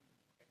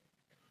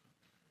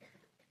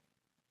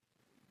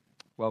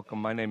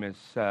Welcome. My name is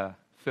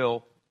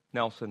Phil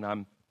Nelson.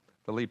 I'm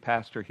the lead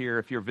pastor here.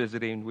 If you're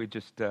visiting,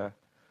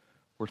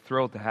 we're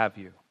thrilled to have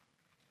you.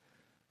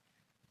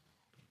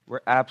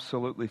 We're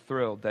absolutely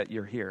thrilled that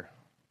you're here.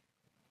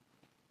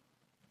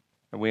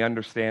 And we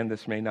understand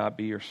this may not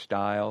be your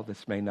style.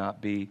 This may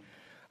not be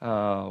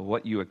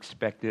what you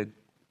expected.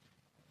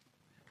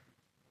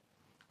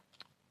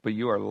 But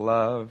you are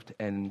loved,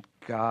 and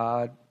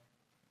God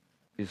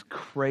is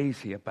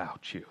crazy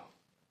about you.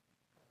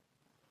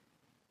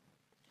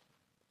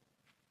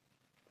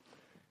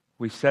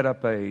 We set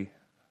up a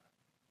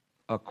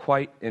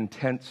quite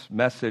intense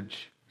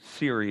message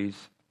series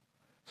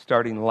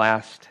starting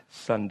last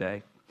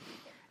Sunday.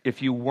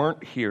 If you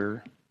weren't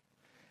here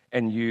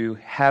and you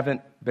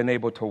haven't been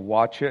able to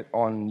watch it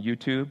on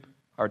YouTube,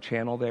 our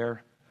channel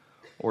there,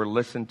 or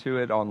listen to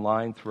it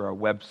online through our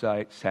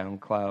website,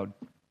 SoundCloud,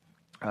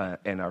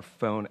 and our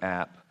phone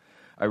app,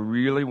 I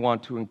really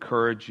want to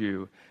encourage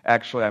you.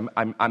 Actually,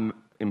 I'm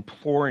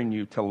imploring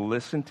you to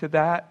listen to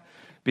that,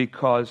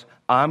 because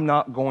I'm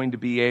not going to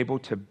be able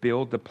to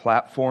build the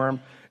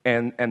platform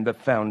and the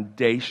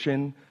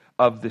foundation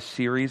of the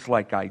series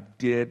like I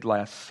did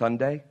last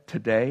Sunday.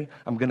 Today,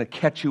 I'm going to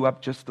catch you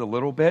up just a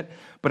little bit,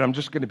 but I'm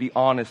just going to be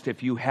honest.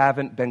 If you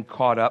haven't been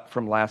caught up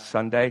from last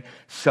Sunday,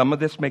 some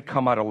of this may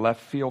come out of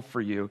left field for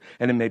you,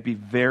 and it may be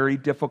very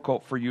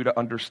difficult for you to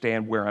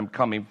understand where I'm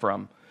coming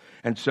from.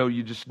 And so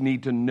you just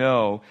need to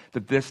know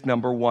that this,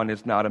 number one,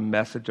 is not a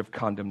message of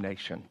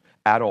condemnation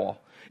at all.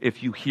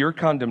 If you hear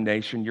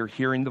condemnation, you're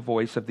hearing the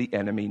voice of the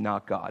enemy,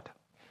 not God.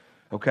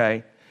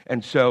 Okay?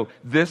 And so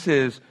this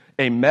is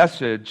a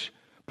message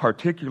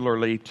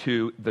particularly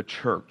to the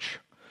church,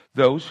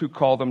 those who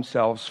call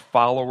themselves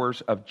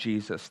followers of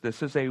Jesus.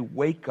 This is a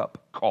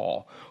wake-up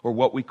call, or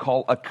what we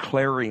call a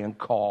clarion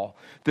call.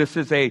 This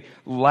is a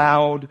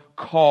loud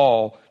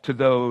call to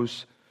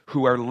those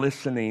who are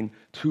listening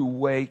to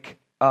wake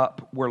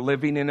up. We're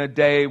living in a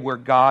day where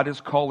God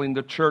is calling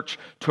the church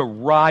to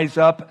rise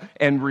up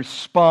and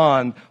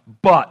respond,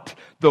 but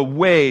the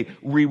way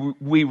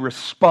we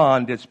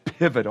respond is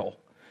pivotal.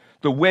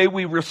 The way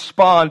we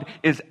respond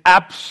is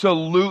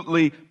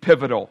absolutely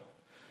pivotal,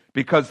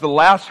 because the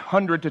last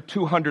 100 to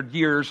 200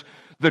 years,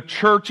 the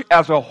church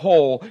as a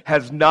whole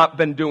has not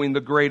been doing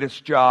the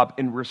greatest job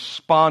in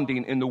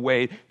responding in the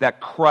way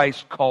that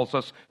Christ calls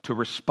us to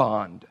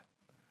respond.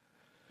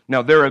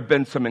 Now, there have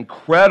been some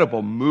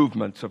incredible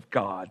movements of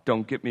God,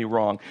 don't get me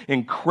wrong.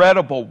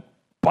 Incredible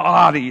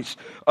bodies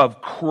of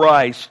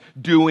Christ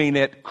doing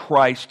it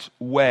Christ's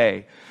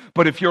way.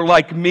 But if you're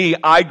like me,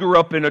 I grew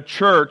up in a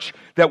church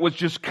that was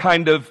just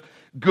kind of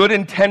good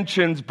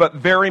intentions, but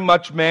very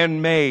much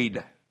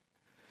man-made.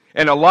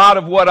 And a lot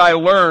of what I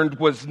learned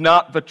was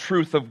not the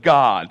truth of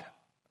God.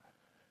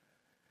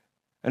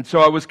 And so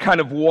I was kind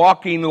of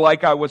walking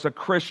like I was a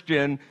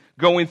Christian,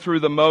 going through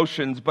the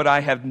motions, but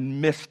I have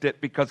missed it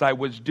because I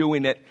was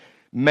doing it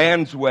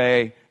man's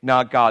way,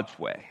 not God's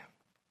way.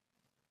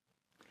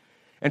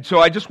 And so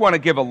I just want to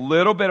give a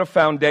little bit of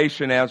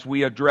foundation as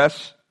we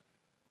address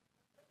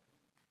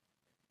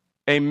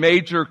a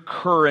major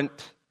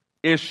current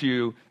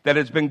issue that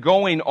has been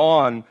going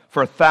on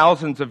for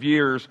thousands of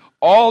years,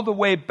 all the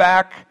way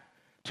back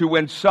to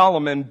when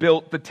Solomon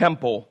built the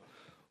temple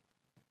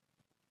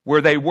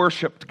where they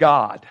worshiped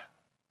God.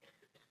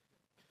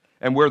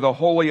 And where the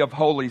Holy of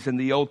Holies in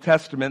the Old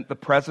Testament, the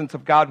presence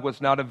of God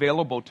was not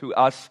available to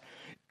us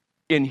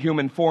in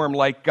human form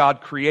like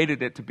God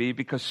created it to be,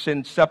 because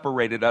sin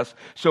separated us.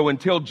 So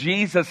until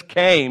Jesus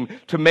came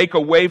to make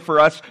a way for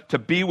us to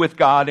be with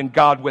God and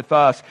God with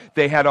us,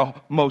 they had a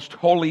most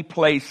holy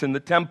place in the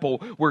temple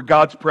where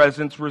God's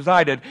presence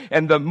resided.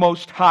 And the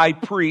most high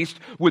priest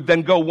would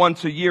then go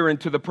once a year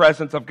into the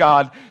presence of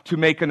God to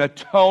make an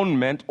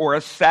atonement or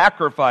a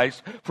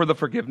sacrifice for the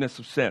forgiveness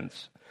of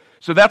sins.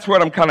 So that's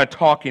what I'm kind of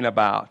talking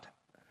about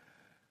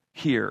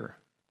here.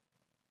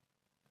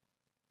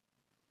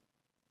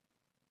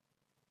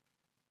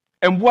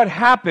 And what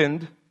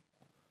happened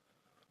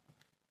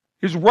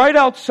is right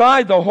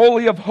outside the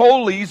Holy of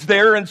Holies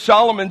there in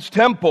Solomon's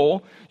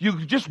temple,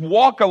 you just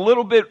walk a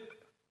little bit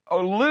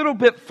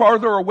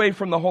farther away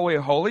from the Holy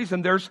of Holies,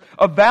 and there's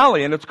a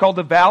valley, and it's called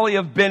the Valley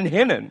of Ben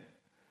Hinnom.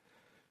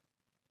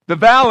 The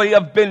Valley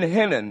of Ben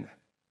Hinnom.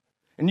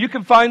 And you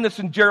can find this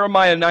in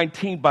Jeremiah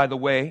 19, by the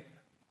way,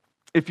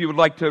 if you would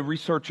like to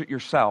research it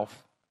yourself.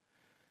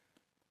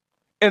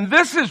 And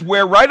this is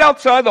where, right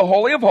outside the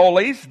Holy of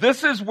Holies,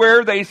 this is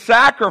where they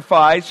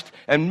sacrificed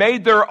and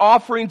made their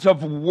offerings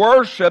of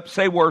worship.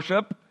 Say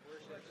worship.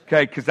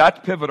 Okay, because that's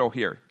pivotal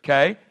here,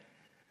 okay?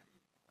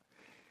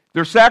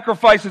 Their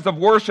sacrifices of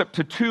worship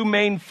to two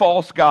main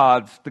false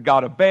gods, the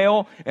god of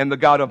Baal and the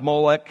god of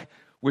Molech,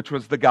 which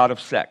was the god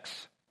of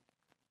sex.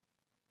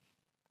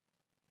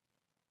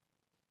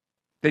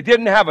 They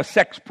didn't have a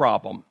sex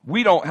problem.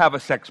 We don't have a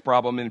sex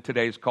problem in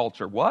today's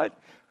culture. What?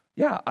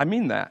 Yeah, I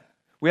mean that.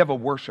 We have a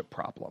worship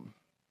problem.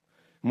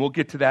 And we'll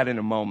get to that in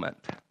a moment.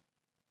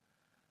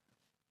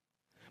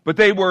 But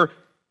they were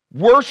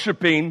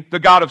worshiping the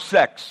god of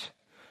sex.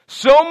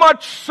 So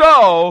much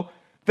so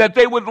that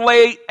they would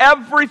lay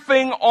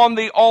everything on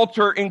the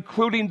altar,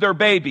 including their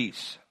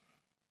babies.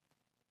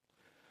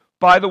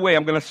 By the way,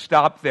 I'm going to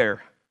stop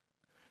there.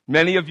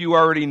 Many of you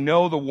already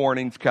know the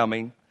warning's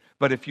coming,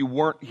 but if you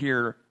weren't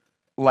here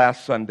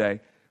last Sunday,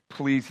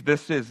 please,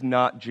 this is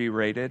not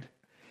G-rated.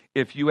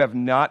 If you have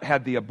not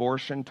had the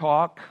abortion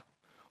talk,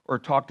 or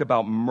talked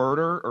about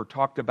murder, or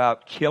talked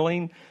about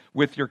killing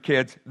with your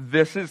kids,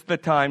 this is the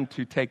time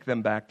to take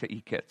them back to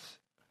eKids.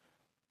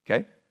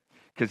 Okay?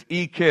 Because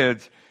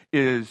eKids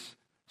is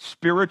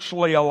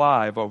spiritually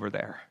alive over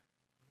there.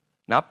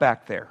 Not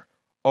back there,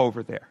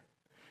 over there.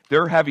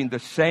 They're having the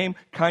same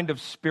kind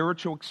of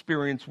spiritual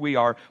experience we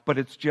are, but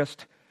it's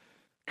just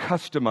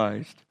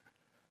customized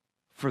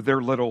for their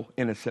little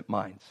innocent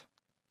minds.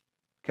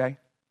 Okay?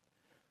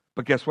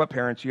 But guess what,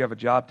 parents? You have a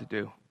job to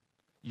do.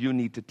 You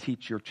need to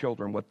teach your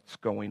children what's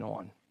going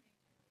on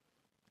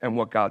and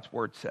what God's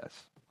Word says.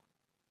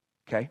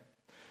 Okay?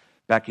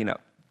 Backing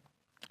up.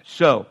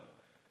 So,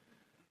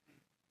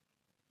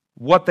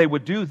 what they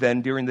would do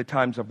then during the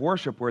times of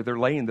worship where they're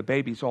laying the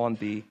babies on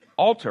the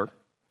altar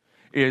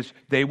is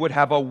they would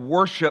have a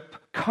worship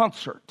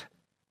concert.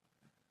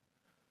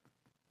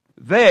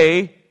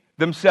 They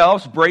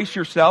themselves, brace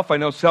yourself. I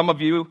know some of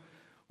you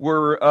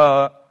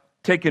were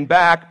taken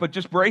back, but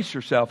just brace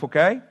yourself,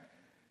 okay?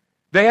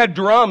 They had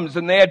drums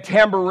and they had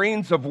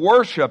tambourines of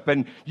worship,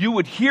 and you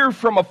would hear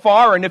from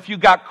afar, and if you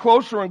got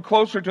closer and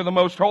closer to the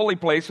most holy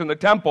place in the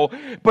temple,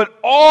 but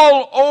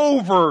all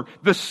over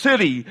the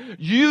city,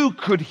 you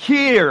could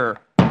hear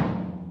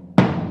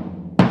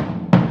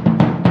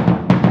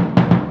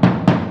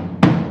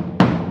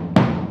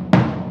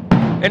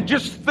and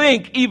just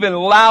think even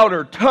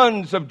louder,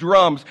 tons of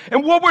drums.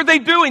 And what were they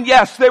doing?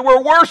 Yes, they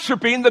were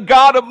worshiping the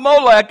god of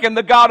Molech and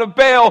the god of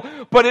Baal,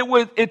 but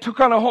it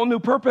took on a whole new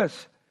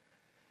purpose.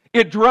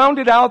 It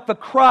drowned out the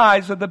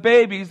cries of the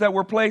babies that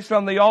were placed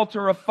on the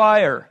altar of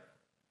fire.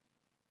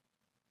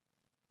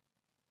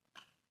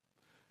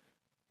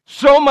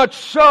 So much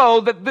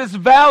so that this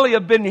valley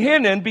of Ben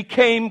Hinnom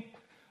became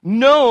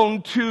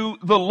known to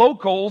the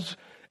locals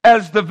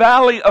as the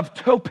Valley of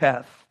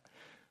Topeth,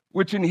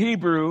 which in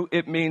Hebrew,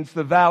 it means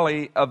the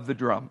Valley of the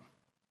Drum.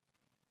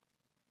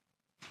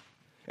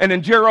 And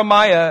in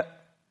Jeremiah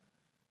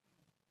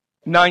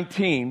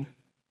 19,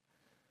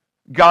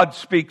 God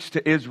speaks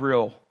to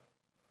Israel,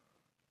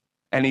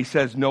 and he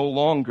says, "No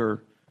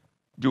longer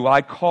do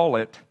I call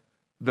it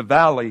the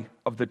Valley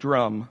of the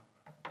Drum,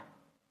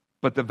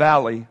 but the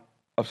Valley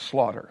of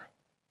Slaughter."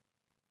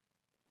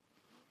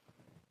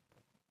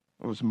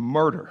 It was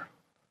murder.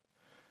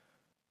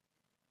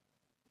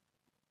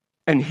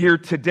 And here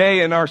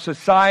today in our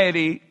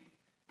society,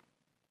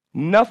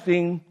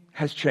 nothing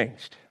has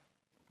changed.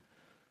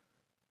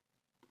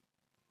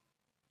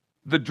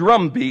 The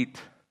drum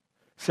beat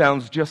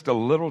sounds just a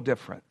little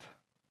different.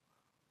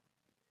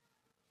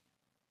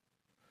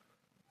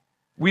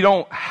 We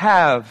don't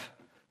have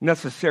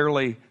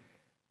necessarily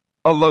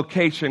a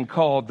location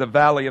called the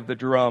Valley of the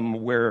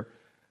Drum where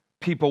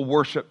people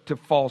worship to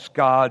false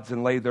gods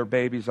and lay their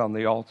babies on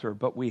the altar,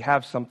 but we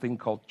have something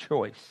called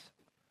choice.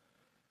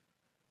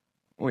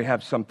 We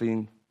have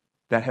something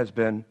that has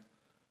been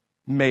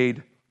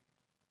made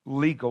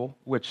legal,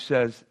 which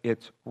says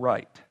it's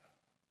right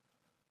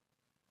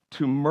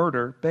to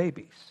murder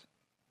babies.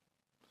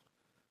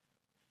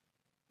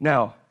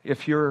 Now,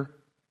 if you're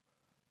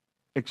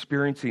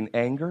experiencing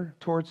anger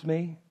towards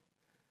me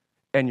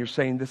and you're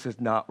saying this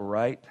is not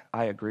right,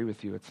 I agree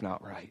with you, it's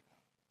not right.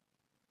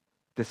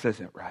 This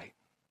isn't right.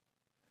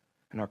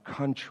 And our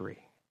country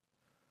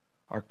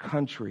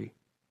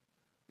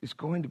is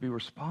going to be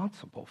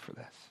responsible for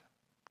this.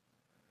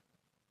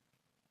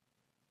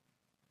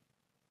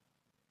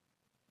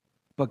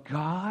 But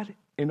God,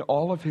 in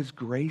all of His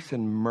grace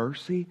and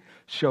mercy,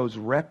 shows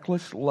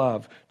reckless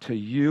love to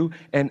you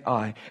and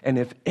I. And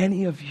if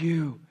any of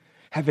you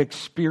have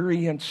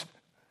experienced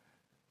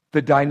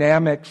the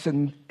dynamics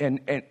and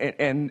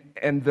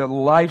the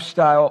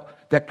lifestyle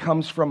that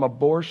comes from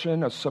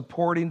abortion, of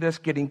supporting this,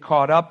 getting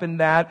caught up in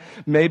that,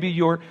 maybe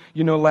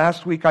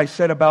last week I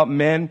said about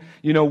men,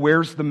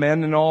 where's the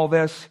men in all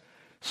this?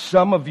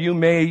 Some of you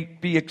may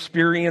be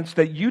experienced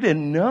that you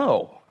didn't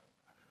know.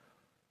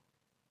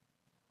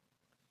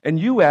 And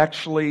you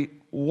actually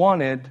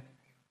wanted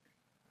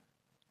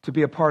to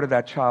be a part of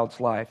that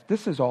child's life.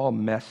 This is all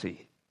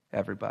messy,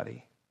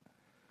 everybody.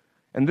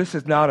 And this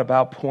is not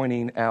about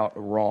pointing out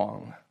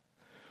wrong.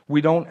 We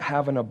don't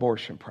have an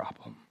abortion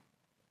problem.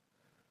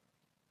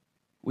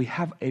 We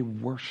have a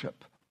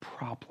worship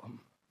problem.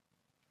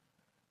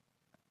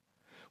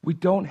 We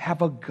don't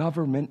have a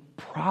government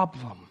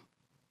problem.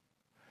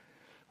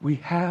 We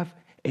have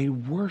a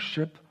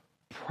worship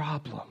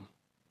problem.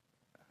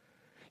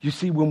 You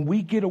see, when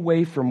we get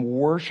away from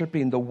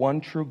worshiping the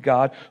one true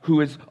God who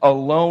is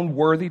alone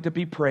worthy to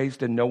be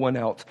praised and no one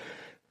else,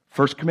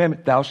 First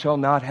commandment, thou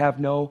shalt not have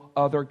no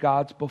other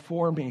gods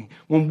before me.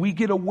 When we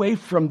get away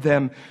from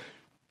them,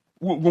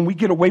 when we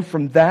get away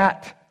from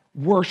that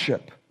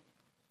worship,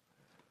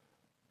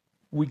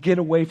 we get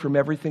away from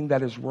everything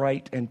that is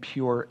right and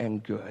pure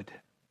and good.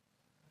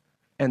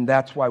 And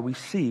that's why we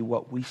see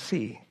what we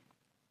see.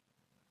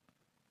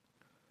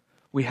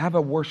 We have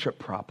a worship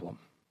problem.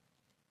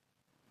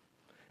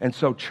 And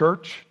so,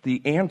 church,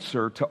 the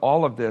answer to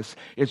all of this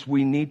is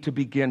we need to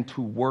begin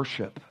to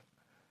worship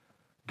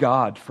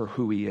God for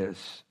who He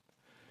is.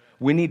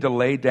 We need to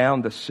lay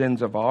down the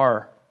sins of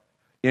our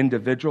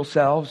individual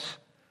selves,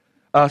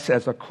 us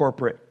as a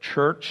corporate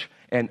church,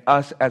 and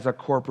us as a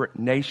corporate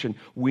nation.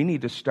 We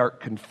need to start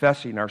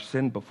confessing our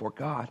sin before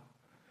God.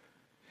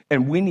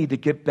 And we need to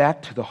get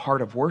back to the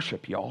heart of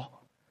worship, y'all.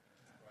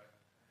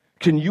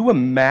 Can you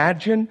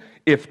imagine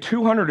if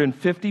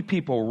 250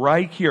 people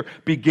right here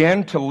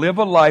began to live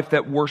a life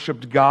that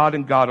worshiped God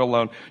and God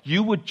alone?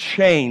 You would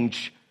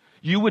change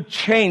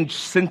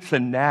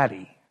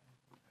Cincinnati.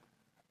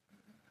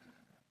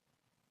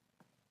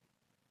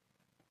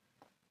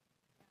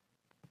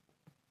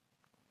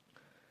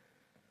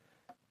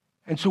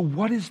 And so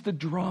what is the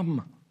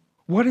drum?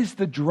 What is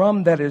the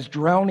drum that is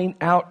drowning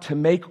out to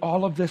make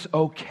all of this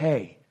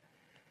okay?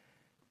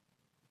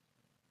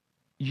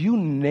 You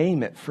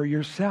name it for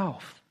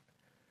yourself.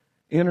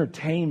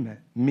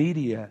 Entertainment,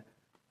 media.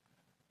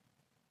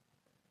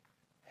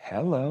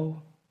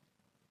 Hello.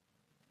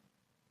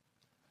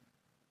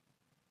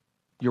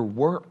 Your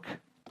work.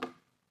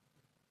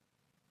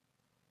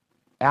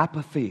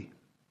 Apathy.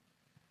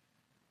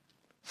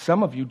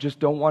 Some of you just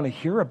don't want to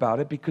hear about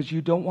it because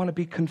you don't want to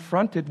be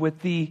confronted with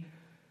the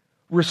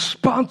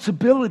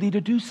responsibility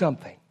to do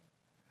something.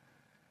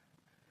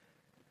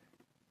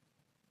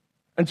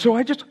 And so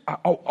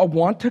I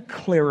want to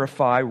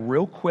clarify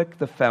real quick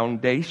the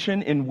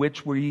foundation in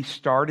which we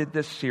started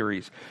this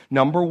series.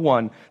 Number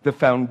one, the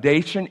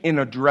foundation in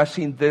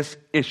addressing this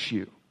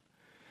issue.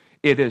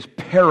 It is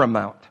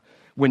paramount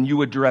when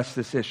you address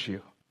this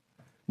issue,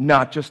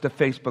 not just a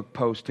Facebook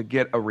post to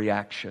get a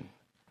reaction.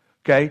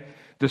 Okay?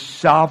 The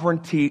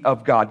sovereignty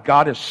of God.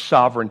 God is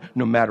sovereign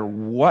no matter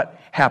what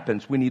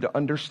happens. We need to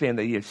understand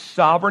that He is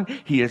sovereign.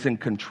 He is in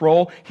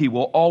control. He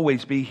will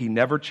always be. He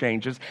never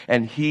changes.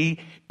 And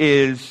He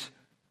is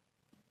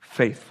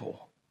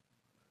faithful.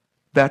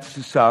 That's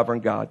the sovereign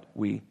God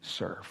we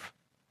serve.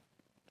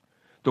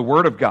 The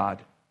Word of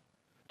God.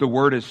 The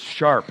Word is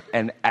sharp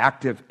and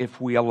active if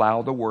we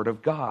allow the Word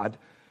of God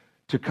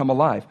to come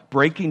alive.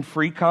 Breaking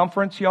Free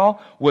Conference, y'all,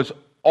 was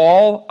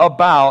all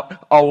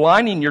about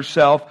aligning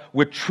yourself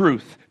with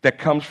truth that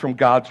comes from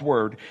God's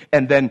Word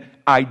and then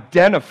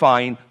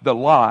identifying the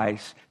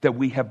lies that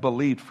we have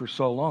believed for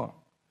so long.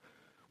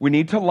 We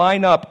need to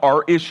line up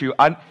our issue.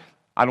 I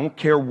don't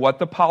care what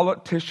the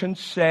politicians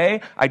say.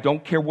 I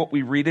don't care what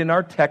we read in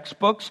our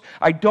textbooks.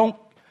 I don't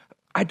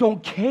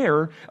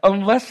care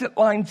unless it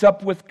lines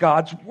up with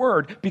God's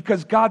Word,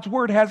 because God's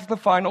Word has the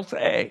final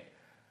say.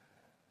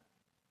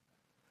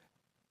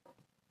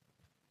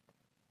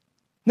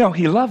 No,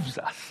 He loves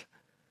us.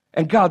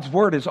 And God's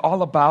Word is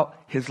all about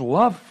His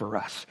love for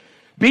us.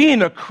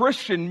 Being a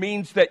Christian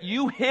means that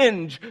you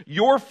hinge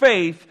your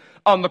faith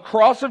on the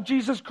cross of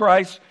Jesus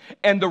Christ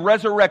and the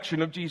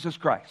resurrection of Jesus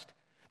Christ.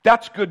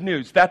 That's good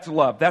news. That's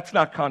love. That's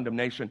not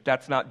condemnation.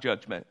 That's not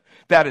judgment.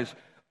 That is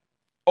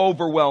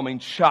overwhelming,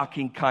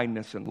 shocking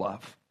kindness and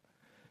love.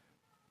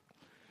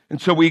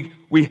 And so we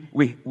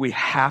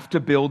have to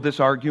build this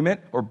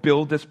argument or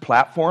build this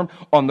platform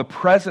on the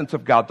presence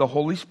of God, the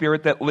Holy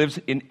Spirit that lives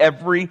in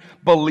every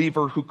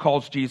believer who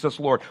calls Jesus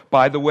Lord.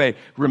 By the way,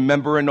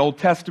 remember in Old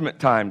Testament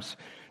times,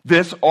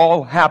 this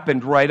all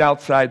happened right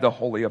outside the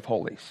Holy of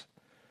Holies.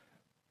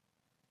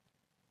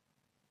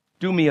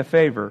 Do me a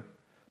favor,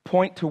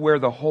 point to where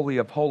the Holy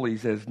of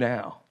Holies is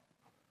now.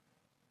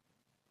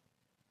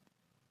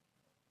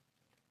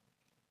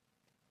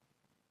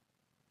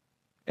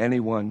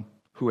 Anyone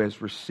who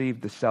has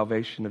received the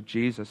salvation of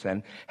Jesus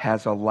and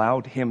has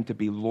allowed Him to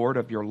be Lord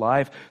of your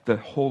life, the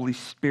Holy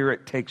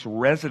Spirit takes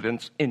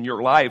residence in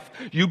your life.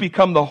 You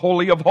become the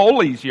Holy of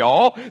Holies,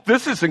 y'all.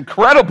 This is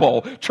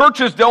incredible.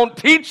 Churches don't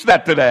teach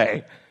that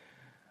today.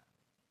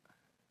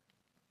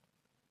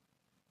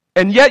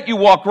 And yet you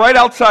walk right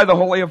outside the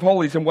Holy of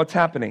Holies, and what's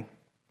happening?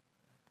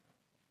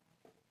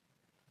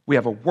 We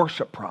have a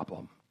worship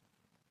problem.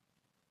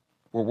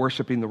 We're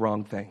worshiping the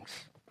wrong things.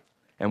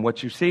 And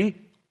what you see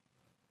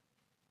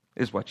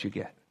is what you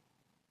get.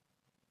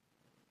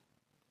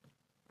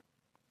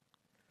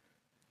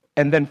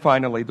 And then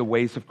finally, the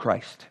ways of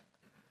Christ.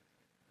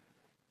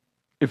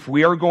 If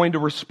we are going to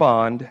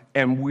respond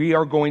and we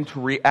are going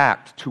to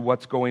react to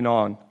what's going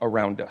on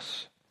around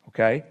us,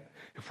 okay?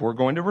 If we're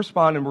going to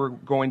respond and we're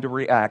going to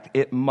react,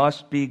 it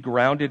must be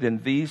grounded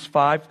in these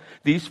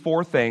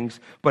four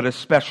things, but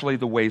especially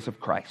the ways of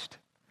Christ.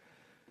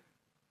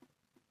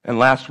 And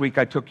last week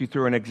I took you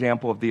through an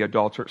example of the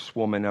adulterous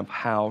woman, of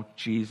how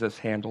Jesus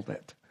handled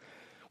it.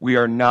 We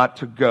are not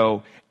to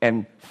go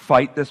and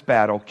fight this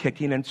battle,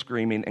 kicking and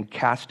screaming and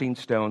casting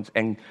stones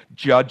and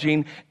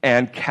judging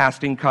and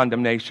casting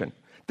condemnation.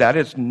 That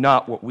is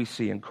not what we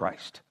see in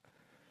Christ.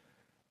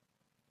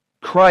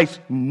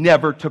 Christ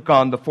never took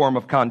on the form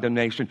of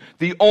condemnation.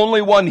 The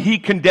only one He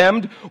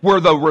condemned were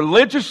the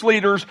religious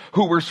leaders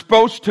who were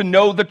supposed to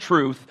know the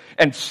truth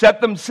and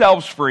set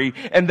themselves free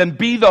and then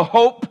be the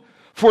hope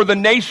for the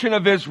nation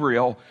of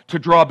Israel to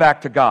draw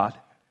back to God.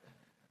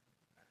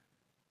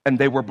 And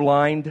they were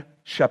blind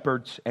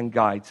shepherds and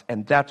guides,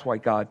 and that's why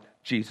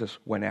Jesus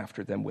went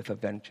after them with a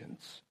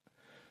vengeance.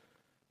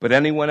 But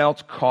anyone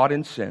else caught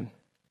in sin,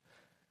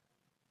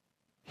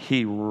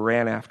 he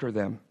ran after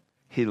them.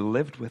 He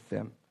lived with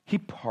them. He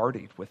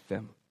partied with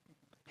them.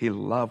 He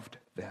loved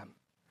them.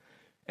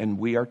 And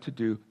we are to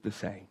do the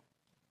same.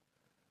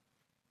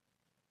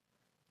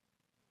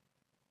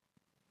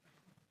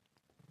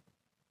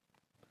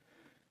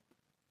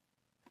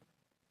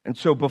 And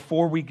so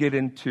before we get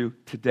into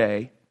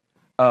today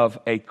of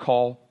a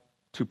call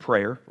to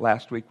prayer,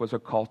 last week was a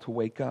call to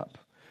wake up.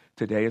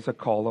 Today is a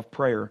call of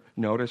prayer.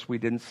 Notice we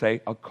didn't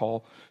say a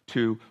call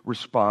to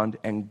respond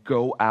and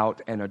go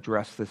out and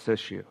address this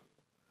issue.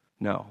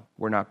 No,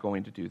 we're not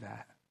going to do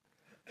that.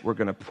 We're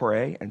going to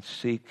pray and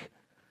seek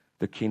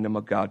the kingdom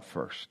of God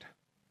first.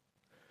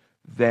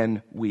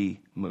 Then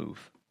we move.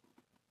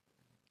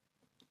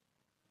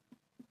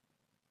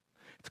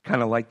 It's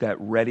kind of like that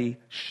ready,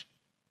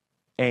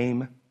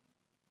 aim,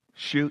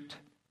 shoot.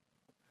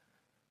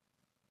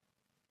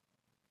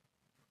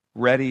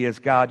 Ready is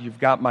God, you've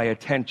got my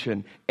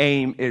attention.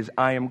 Aim is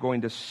I am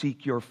going to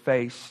seek your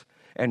face.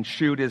 And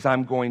shoot is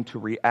I'm going to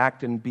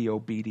react and be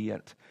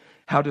obedient.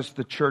 How does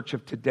the church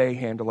of today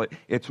handle it?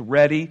 It's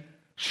ready,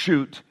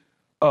 shoot,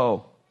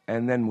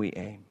 and then we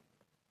aim.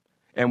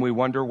 And we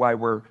wonder why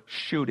we're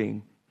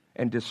shooting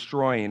and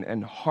destroying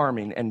and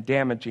harming and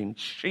damaging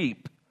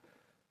sheep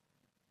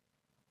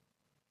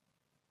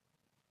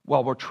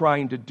while we're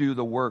trying to do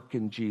the work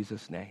in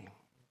Jesus' name.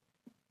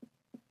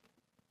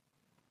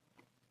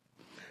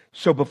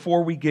 So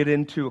before we get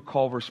into a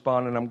call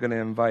respondent, I'm going to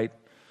invite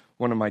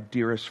one of my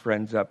dearest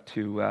friends up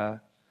to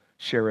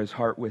share his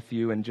heart with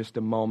you in just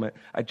a moment.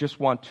 I just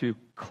want to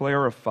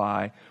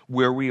clarify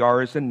where we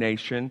are as a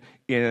nation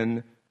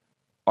in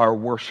our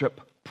worship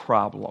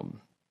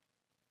problem.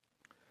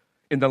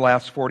 In the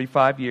last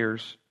 45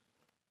 years,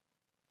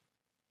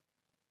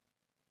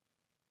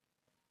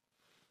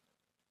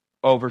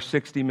 over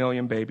 60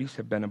 million babies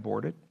have been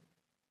aborted.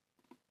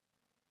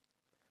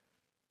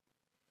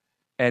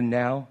 And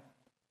now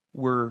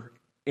we're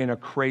in a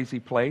crazy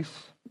place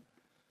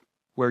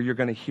where you're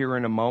going to hear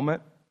in a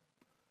moment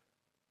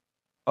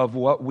of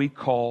what we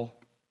call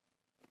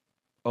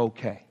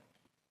okay,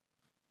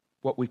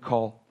 what we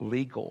call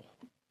legal,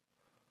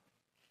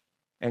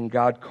 and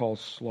God calls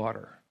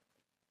slaughter.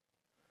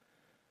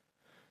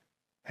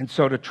 And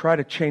so to try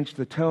to change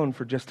the tone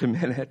for just a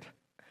minute,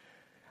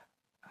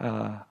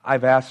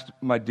 I've asked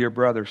my dear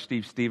brother,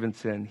 Steve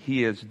Stevenson.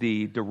 He is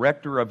the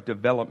Director of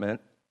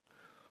Development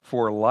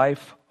for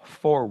Life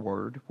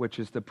Forward, which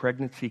is the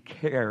pregnancy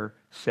care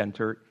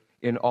center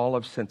in all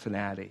of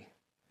Cincinnati.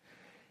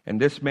 And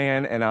this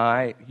man and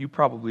I, you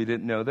probably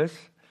didn't know this,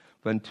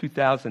 but in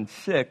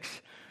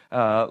 2006,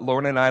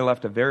 Lauren and I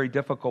left a very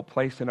difficult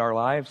place in our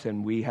lives,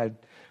 and we had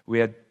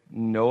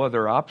no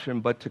other option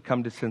but to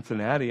come to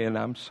Cincinnati, and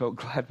I'm so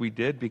glad we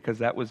did because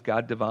that was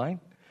God divine.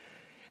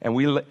 And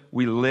we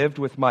lived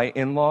with my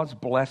in-laws,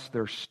 bless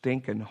their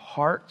stinking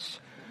hearts,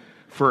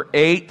 for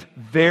 8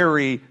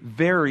 very,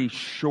 very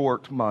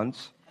short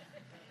months.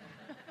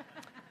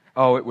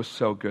 Oh, it was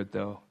so good,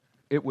 though.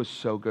 It was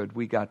so good.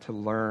 We got to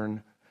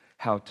learn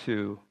how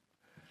to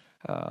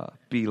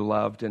be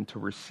loved and to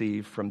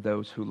receive from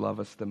those who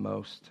love us the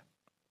most.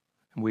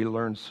 And we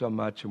learned so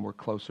much, and we're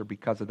closer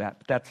because of that.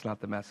 But that's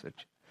not the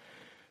message.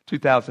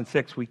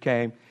 2006, we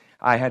came.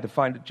 I had to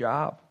find a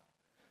job.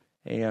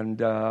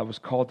 And I was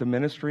called to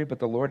ministry, but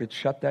the Lord had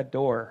shut that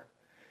door.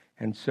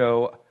 And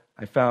so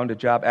I found a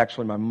job.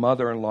 Actually, my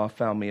mother-in-law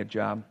found me a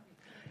job.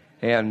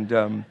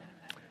 And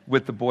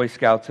with the Boy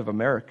Scouts of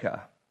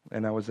America.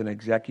 And I was an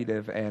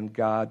executive, and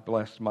God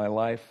blessed my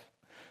life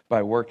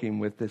by working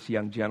with this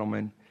young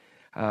gentleman,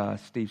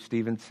 Steve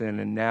Stevenson.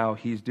 And now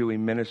he's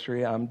doing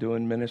ministry. I'm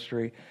doing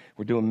ministry.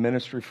 We're doing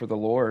ministry for the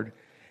Lord.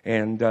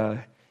 And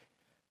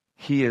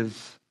he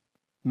is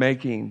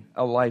making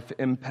a life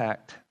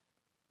impact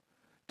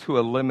to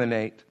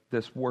eliminate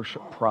this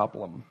worship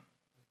problem.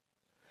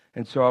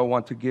 And so I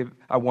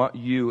want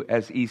you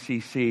as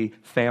ECC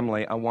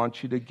family, I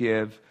want you to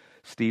give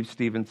Steve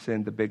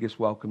Stevenson the biggest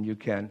welcome you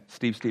can.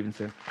 Steve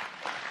Stevenson.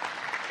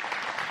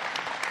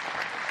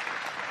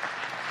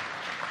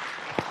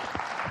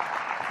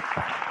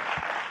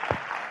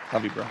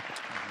 Love you, bro.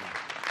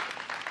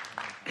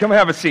 Come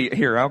have a seat.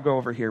 Here, I'll go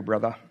over here,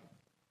 brother.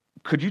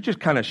 Could you just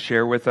kind of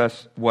share with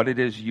us what it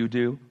is you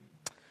do?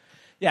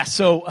 Yeah,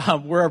 so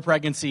we're a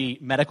pregnancy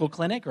medical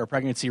clinic or a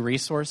pregnancy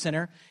resource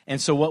center.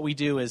 And so what we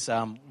do is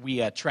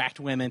we attract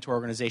women to our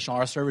organization. All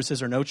our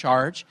services are no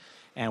charge,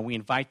 and we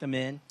invite them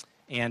in.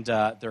 And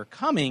they're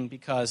coming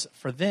because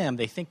for them,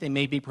 they think they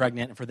may be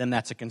pregnant, and for them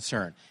that's a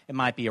concern. It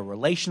might be a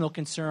relational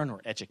concern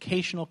or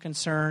educational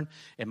concern.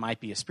 It might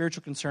be a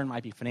spiritual concern, it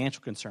might be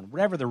financial concern.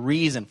 Whatever the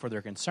reason for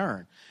their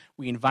concern,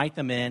 we invite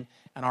them in.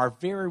 And our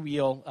very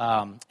real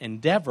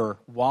endeavor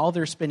while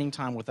they're spending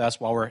time with us,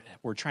 while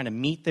we're trying to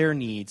meet their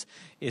needs,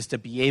 is to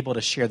be able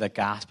to share the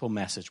gospel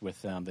message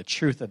with them, the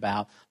truth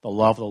about the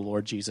love of the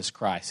Lord Jesus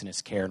Christ and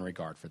his care and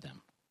regard for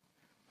them.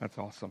 That's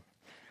awesome.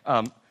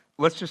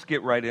 Let's just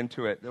get right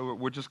into it.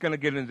 We're just going to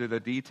get into the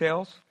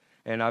details,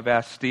 and I've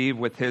asked Steve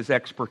with his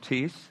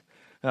expertise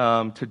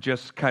to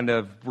just kind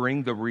of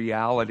bring the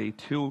reality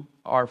to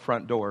our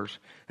front doors,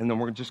 and then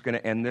we're just going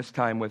to end this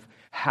time with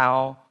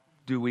how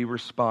do we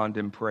respond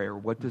in prayer?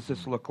 What does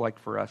this look like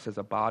for us as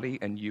a body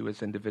and you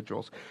as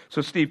individuals?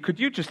 So, Steve, could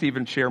you just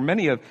even share?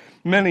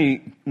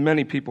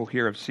 Many people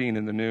here have seen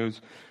in the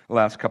news the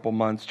last couple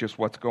months just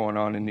what's going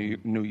on in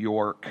New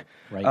York.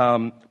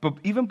 Right. But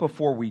even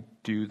before we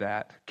do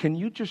that, can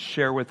you just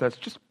share with us,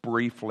 just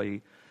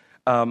briefly,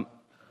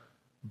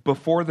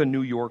 before the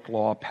New York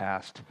law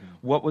passed,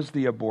 what was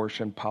the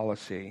abortion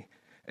policy?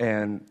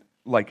 And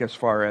like as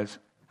far as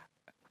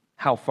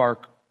how far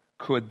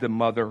could the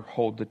mother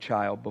hold the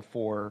child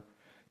before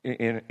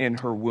in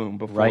her womb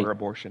before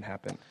abortion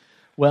happened?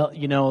 Well,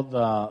 you know,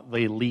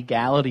 the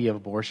legality of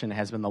abortion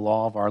has been the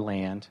law of our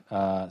land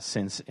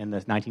since in the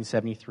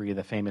 1973,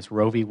 the famous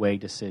Roe v. Wade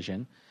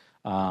decision.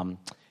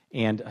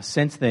 And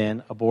since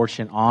then,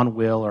 abortion on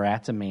will or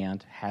at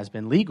demand has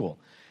been legal.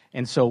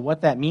 And so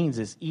what that means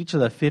is each of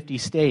the 50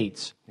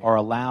 states are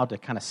allowed to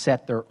kind of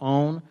set their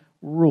own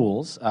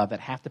rules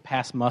that have to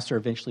pass muster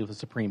eventually with the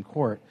Supreme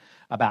Court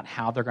about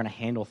how they're going to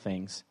handle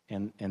things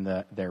in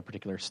their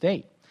particular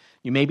state.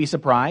 You may be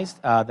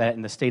surprised that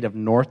in the state of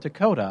North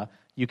Dakota,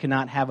 you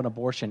cannot have an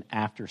abortion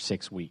after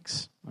 6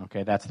 weeks.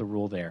 Okay, that's the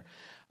rule there.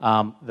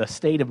 The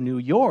state of New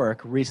York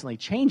recently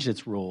changed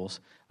its rules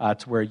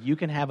to where you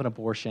can have an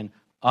abortion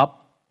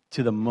up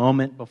to the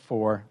moment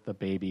before the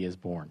baby is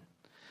born.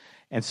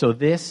 And so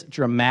this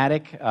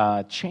dramatic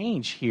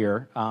change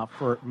here,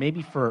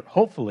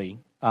 hopefully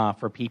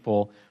for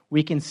people,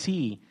 we can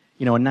see,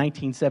 you know, in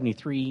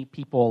 1973,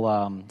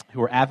 people who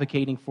were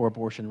advocating for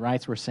abortion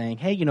rights were saying,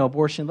 hey, you know,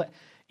 abortion,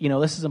 you know,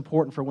 this is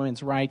important for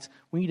women's rights.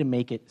 We need to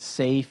make it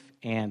safe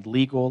and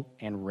legal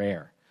and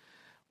rare.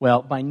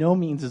 Well, by no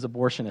means is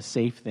abortion a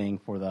safe thing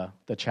for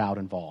the child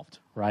involved,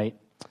 right?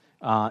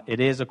 It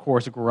is, of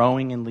course,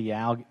 growing in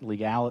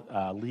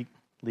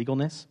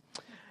legalness.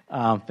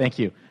 Thank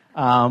you.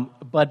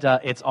 But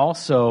it's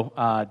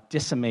also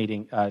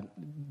decimating,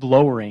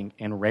 lowering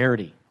in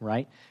rarity,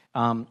 right?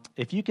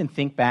 If you can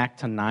think back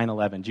to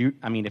 9/11, do you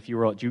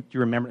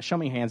remember? Show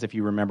me your hands if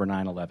you remember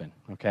 9/11,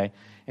 okay?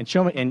 And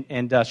show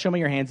me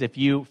your hands if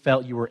you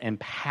felt you were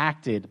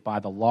impacted by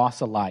the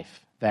loss of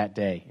life that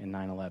day in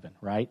 9/11,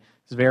 right?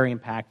 It's very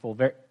impactful,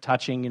 very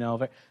touching. You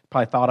know,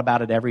 probably thought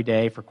about it every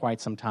day for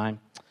quite some time.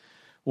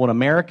 Well, in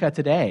America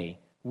today,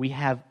 we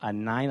have a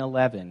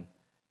 9/11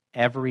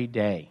 every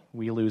day.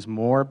 We lose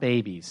more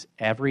babies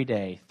every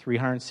day,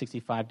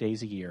 365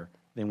 days a year,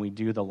 than we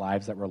do the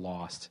lives that were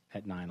lost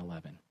at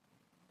 9/11.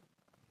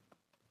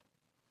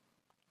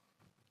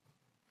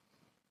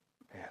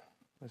 Man,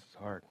 this is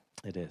hard.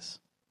 It is.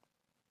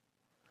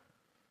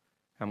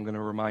 I'm going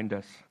to remind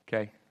us,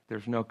 okay,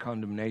 there's no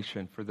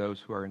condemnation for those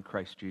who are in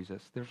Christ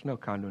Jesus. There's no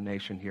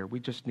condemnation here. We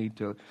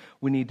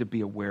need to be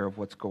aware of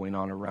what's going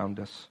on around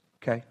us,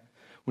 okay?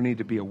 We need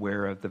to be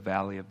aware of the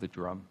valley of the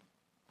drum.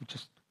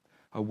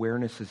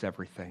 Awareness is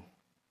everything,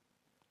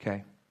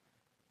 okay?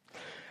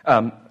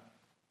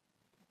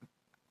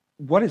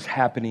 What is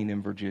happening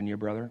in Virginia,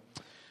 brother?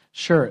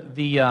 Sure.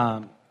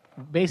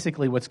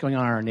 Basically what's going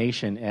on in our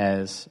nation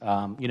is,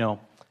 you know,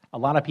 a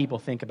lot of people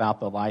think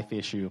about the life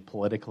issue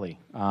politically.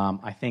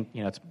 I think,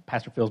 you know,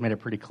 Pastor Phil's made it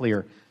pretty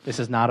clear, this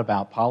is not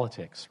about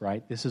politics,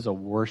 right? This is a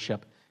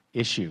worship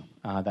issue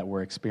that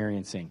we're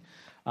experiencing.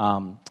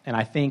 And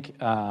I think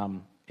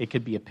it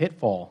could be a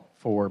pitfall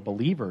for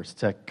believers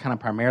to kind of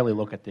primarily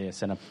look at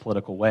this in a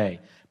political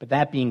way. But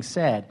that being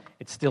said,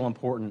 it's still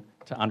important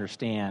to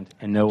understand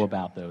and know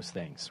about those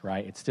things,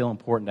 right? It's still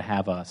important to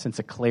have a sense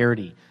of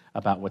clarity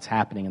about what's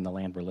happening in the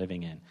land we're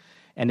living in.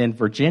 And in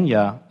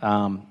Virginia,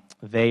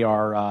 they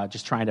are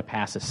just trying to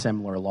pass a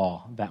similar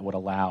law that would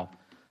allow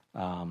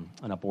an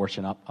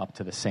abortion up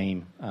to the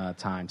same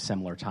time,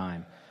 similar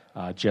time,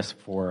 just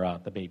for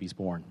the babies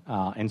born.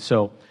 And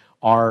so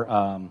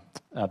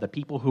the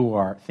people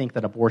who think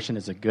that abortion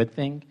is a good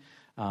thing,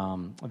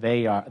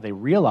 they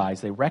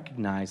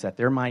recognize that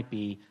there might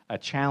be a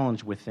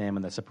challenge with them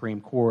in the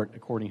Supreme Court,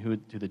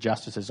 according to the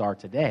justices are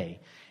today.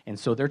 And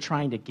so they're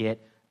trying to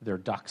get their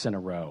ducks in a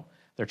row.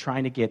 They're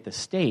trying to get the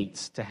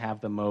states to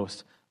have the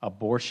most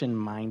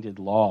abortion-minded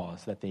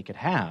laws that they could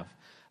have,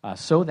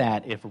 so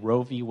that if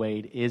Roe v.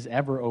 Wade is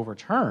ever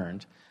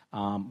overturned,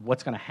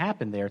 what's going to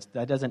happen there,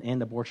 that doesn't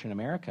end abortion in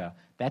America.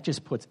 That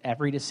just puts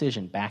every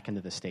decision back into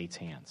the state's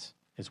hands,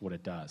 is what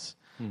it does.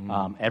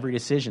 Mm-hmm. Every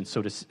decision.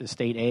 So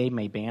State A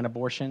may ban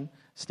abortion.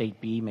 State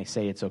B may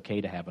say it's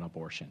okay to have an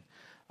abortion.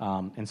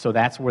 And so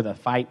that's where the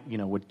fight, you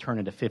know, would turn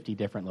into 50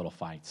 different little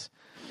fights.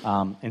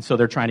 And so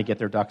they're trying to get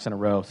their ducks in a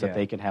row so that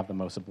they can have the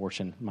most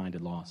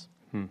abortion-minded laws.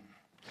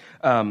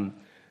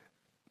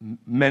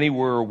 Many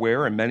were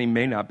aware, and many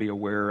may not be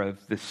aware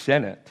of the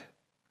Senate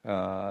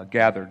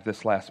gathered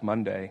this last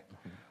Monday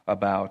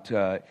about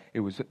it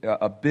was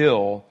a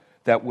bill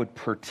that would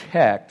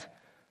protect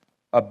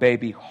a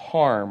baby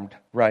harmed,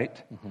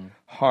 right?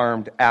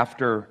 Harmed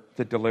after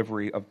the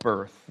delivery of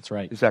birth. That's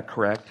right. Is that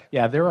correct?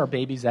 Yeah, there are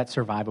babies that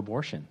survive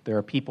abortion. There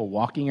are people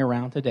walking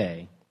around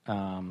today.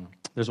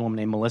 There's a woman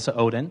named Melissa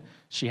Ohden.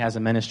 She has a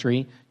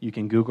ministry. You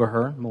can Google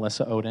her,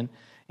 Melissa Ohden,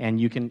 and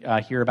you can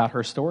hear about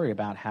her story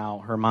about how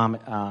her mom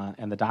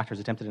and the doctors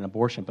attempted an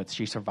abortion, but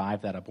she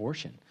survived that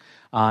abortion.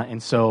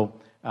 And so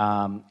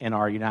in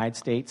our United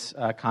States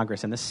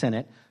Congress, in the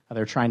Senate,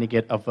 they're trying to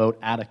get a vote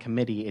out of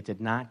committee. It did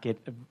not get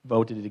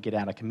voted to get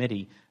out of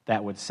committee.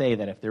 That would say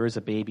that if there is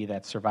a baby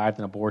that survived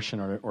an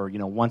abortion, or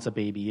once a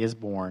baby is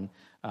born,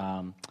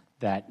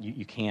 that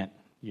you can't,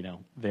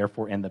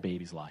 therefore end the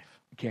baby's life.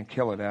 You can't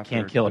kill it after.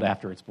 Can't kill it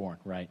after it's born,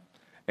 right?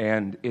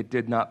 And it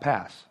did not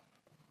pass.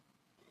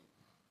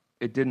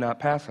 It did not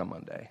pass on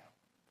Monday.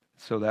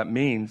 So that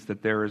means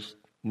that there is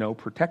no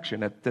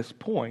protection at this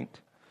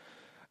point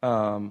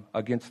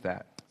against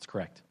that. That's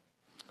correct.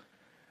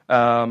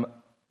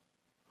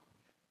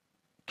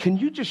 Can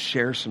you just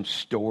share some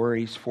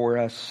stories for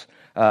us?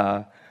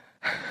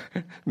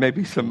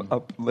 Maybe some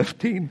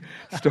uplifting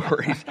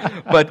stories.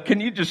 But can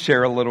you just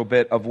share a little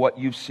bit of what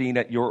you've seen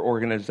at your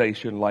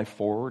organization, Life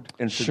Forward,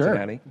 in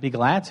Cincinnati? Sure, be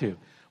glad to.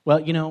 Well,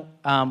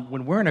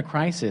 when we're in a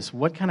crisis,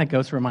 what kind of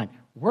goes through our mind?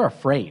 We're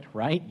afraid,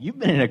 right? You've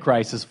been in a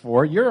crisis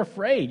before. You're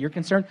afraid. You're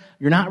concerned.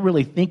 You're not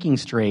really thinking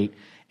straight,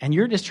 and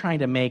you're just trying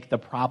to make the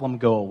problem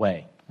go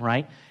away,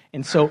 right?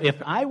 And so if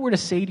I were to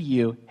say to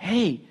you,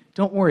 hey,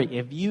 don't worry,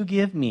 if you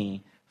give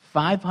me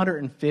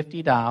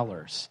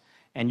 $550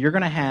 and you're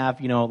going to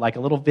have, like a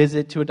little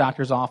visit to a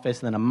doctor's office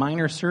and then a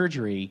minor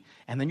surgery,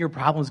 and then your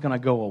problem's going to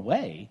go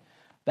away,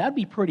 that'd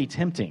be pretty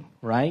tempting,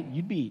 right?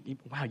 You'd be,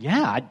 wow,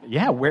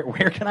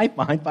 where can I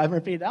find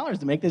 $550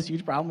 to make this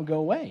huge problem go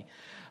away?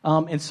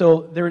 And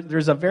so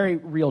there's a very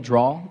real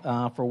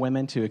draw for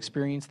women to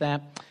experience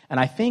that. And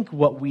I think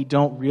what we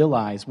don't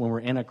realize when we're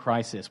in a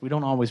crisis, we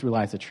don't always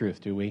realize the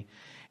truth, do we?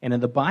 And in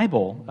the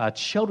Bible,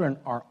 children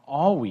are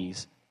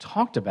always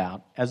talked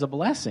about as a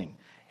blessing.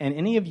 And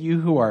any of you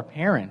who are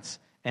parents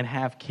and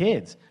have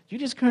kids, you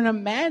just couldn't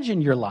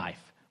imagine your life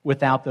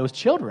without those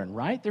children,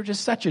 right? They're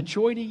just such a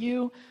joy to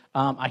you.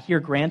 I hear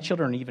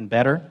grandchildren are even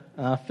better,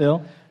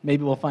 Phil.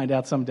 Maybe we'll find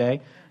out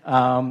someday.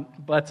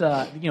 But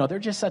they're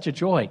just such a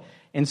joy.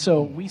 And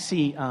so we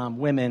see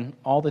women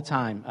all the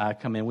time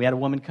come in. We had a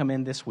woman come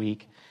in this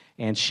week,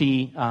 and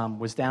she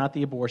was down at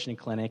the abortion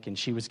clinic, and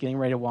she was getting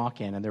ready to walk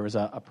in, and there was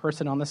a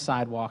person on the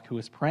sidewalk who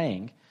was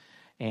praying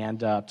and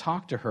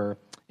talked to her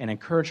and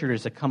encouraged her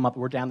to come up.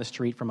 We're down the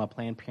street from a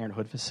Planned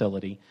Parenthood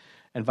facility.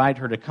 Invited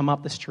her to come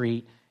up the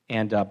street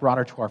and brought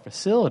her to our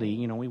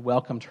facility. We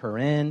welcomed her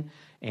in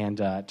and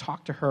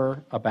talked to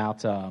her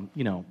about,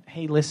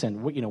 hey,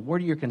 listen, what are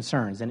your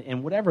concerns?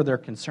 And whatever their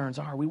concerns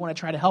are, we want to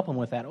try to help them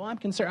with that. Oh, I'm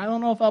concerned. I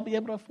don't know if I'll be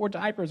able to afford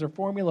diapers or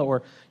formula,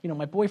 or,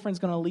 my boyfriend's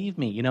going to leave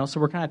me, So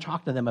we're kind of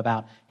talking to them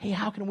about, hey,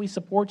 how can we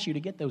support you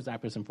to get those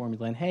diapers and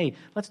formula? And, hey,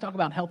 let's talk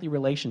about healthy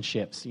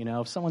relationships.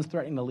 If someone's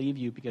threatening to leave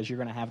you because you're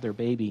going to have their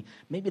baby,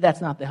 maybe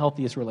that's not the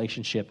healthiest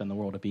relationship in the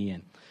world to be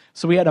in.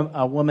 So we had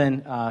a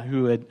woman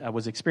who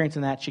was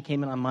experiencing that. She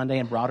came in on Monday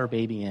and brought her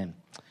baby in.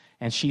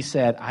 And she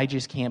said, I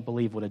just can't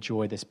believe what a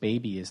joy this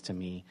baby is to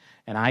me.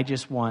 And I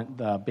just want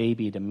the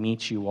baby to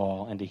meet you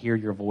all and to hear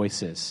your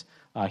voices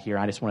here.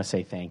 I just want to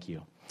say thank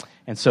you.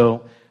 And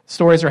so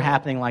stories are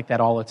happening like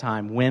that all the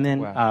time. Women,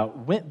 wow.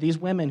 These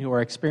women who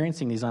are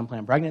experiencing these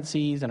unplanned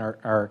pregnancies and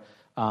are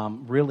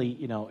really,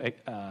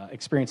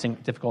 experiencing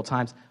difficult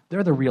times,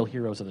 they're the real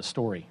heroes of the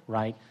story,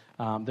 right?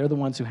 They're the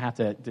ones who have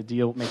to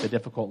make the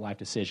difficult life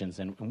decisions,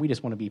 and we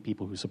just want to be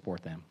people who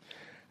support them.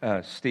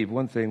 Steve,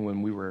 one thing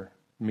when we were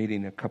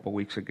meeting a couple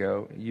weeks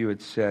ago, you had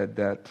said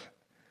that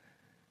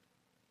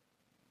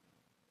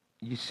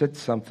you said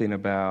something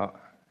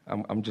about,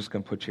 I'm just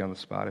going to put you on the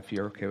spot if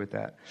you're okay with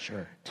that.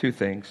 Sure. Two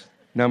things.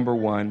 Number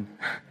one,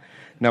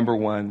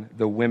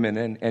 the women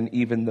and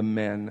even the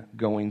men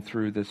going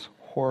through this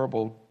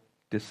horrible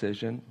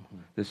decision,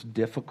 this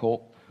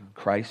difficult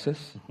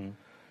crisis.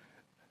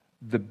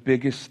 The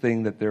biggest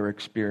thing that they're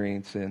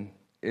experiencing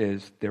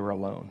is they're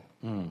alone.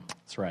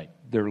 That's right.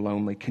 They're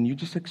lonely. Can you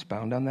just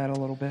expound on that a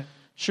little bit?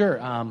 Sure.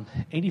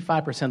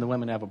 85% of the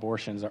women who have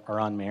abortions are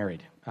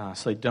unmarried,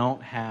 so they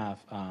don't have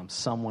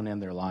someone in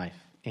their life.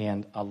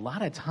 And a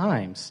lot of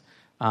times,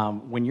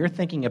 when you're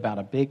thinking about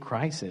a big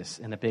crisis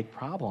and a big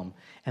problem,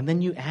 and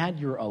then you add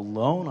you're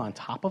alone on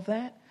top of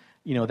that,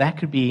 that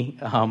could be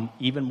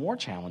even more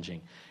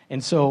challenging.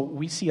 And so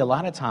we see a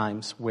lot of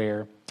times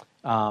where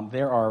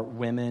there are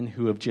women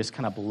who have just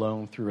kind of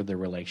blown through their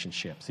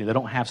relationships. They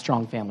don't have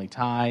strong family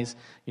ties.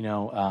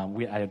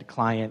 I had a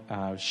client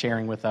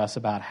sharing with us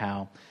about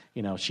how,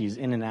 she's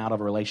in and out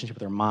of a relationship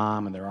with her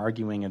mom, and they're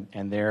arguing,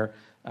 and they're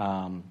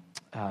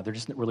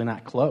just really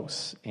not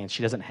close. And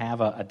she doesn't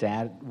have a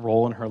dad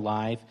role in her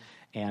life,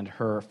 and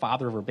her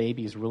father of her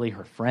baby is really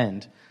her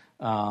friend.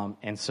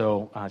 And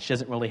so she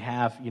doesn't really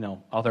have,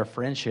 other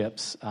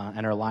friendships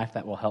in her life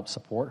that will help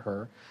support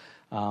her.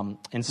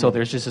 And so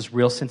there's just this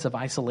real sense of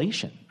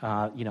isolation.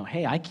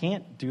 Hey, I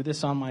can't do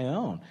this on my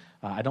own.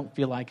 I don't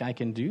feel like I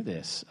can do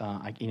this.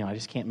 I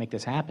just can't make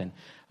this happen.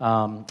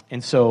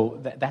 And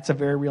so that's a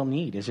very real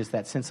need. It's just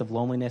that sense of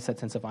loneliness, that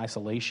sense of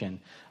isolation.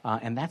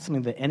 And that's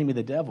something the enemy,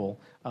 the devil,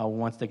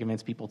 wants to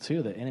convince people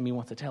too. The enemy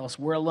wants to tell us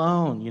we're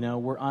alone,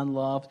 we're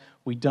unloved.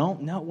 We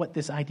don't know what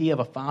this idea of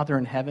a Father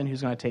in heaven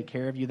who's going to take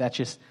care of you. That's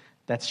just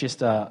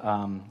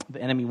the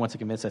enemy wants to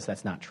convince us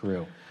that's not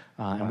true.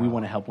 And we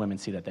want to help women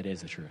see that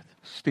is the truth.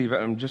 Steve,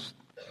 I'm just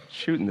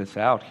shooting this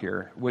out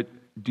here.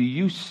 Do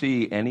you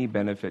see any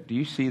benefit? Do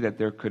you see that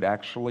there could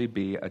actually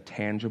be a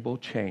tangible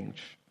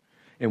change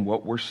in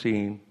what we're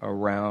seeing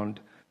around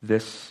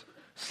this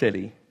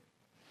city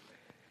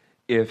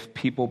if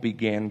people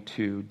began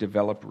to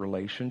develop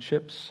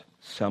relationships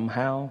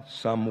somehow,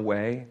 some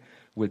way,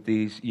 with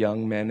these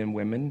young men and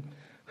women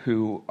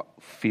who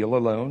feel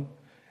alone,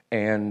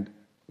 and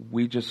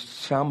we just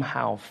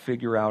somehow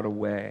figure out a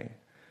way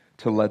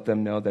to let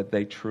them know that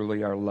they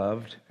truly are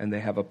loved and they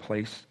have a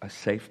place, a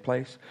safe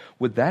place?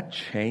 Would that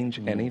change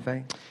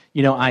anything?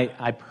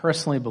 I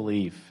personally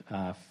believe,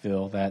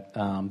 Phil, that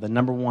the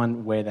number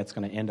one way that's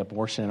going to end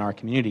abortion in our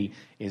community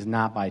is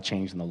not by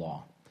changing the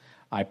law.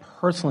 I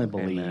personally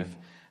believe Amen.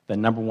 The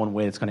number one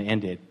way that's going to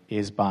end it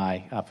is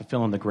by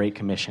fulfilling the Great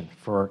Commission,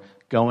 for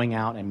going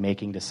out and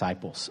making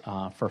disciples,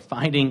 for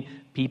finding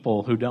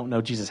people who don't know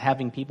Jesus,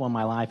 having people in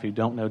my life who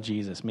don't know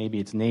Jesus. Maybe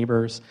it's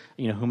neighbors,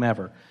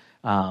 whomever.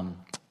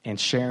 And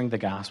sharing the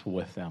gospel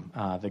with them.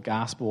 The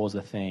gospel is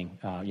the thing,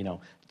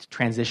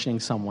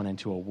 transitioning someone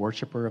into a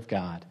worshiper of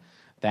God.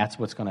 That's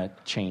what's going to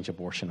change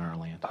abortion in our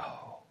land.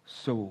 Oh,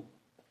 so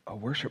a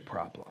worship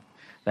problem.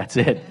 That's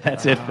it.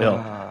 That's it,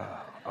 Phil.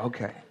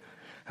 Okay.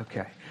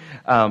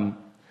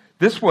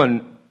 This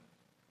one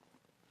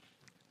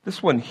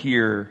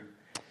here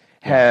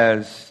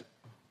has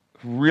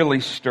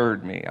really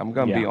stirred me. I'm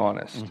going to be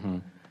honest. Mm-hmm.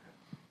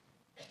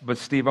 But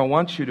Steve, I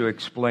want you to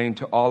explain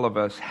to all of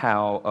us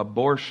how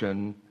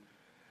abortion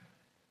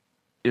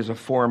is a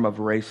form of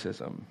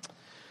racism.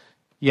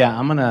 Yeah,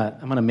 I'm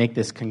gonna make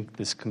this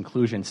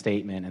conclusion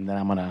statement, and then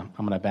I'm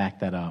gonna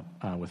back that up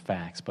with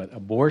facts. But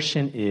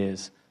abortion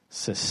is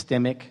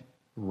systemic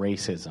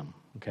racism.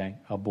 Okay,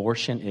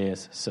 abortion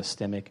is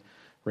systemic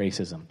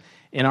racism.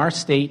 In our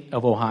state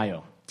of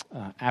Ohio,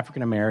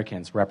 African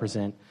Americans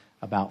represent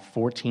about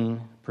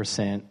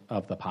 14%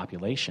 of the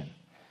population.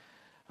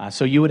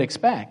 So you would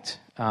expect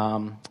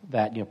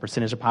that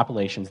percentage of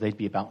populations, they'd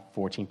be about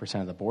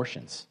 14% of the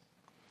abortions.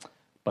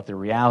 But the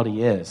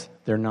reality is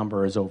their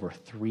number is over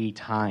 3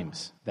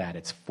 times that.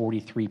 It's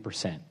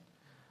 43%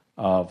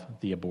 of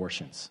the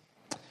abortions.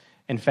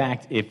 In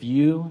fact, if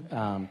you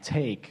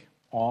take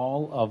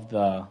all of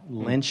the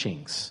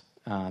lynchings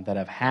that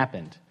have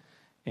happened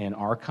in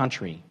our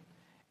country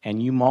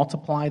and you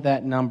multiply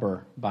that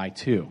number by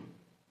 2,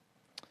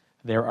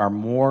 there are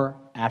more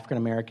African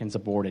Americans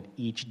aborted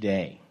each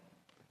day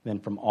than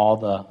from all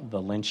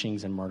the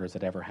lynchings and murders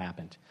that ever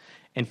happened.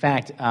 In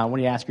fact, when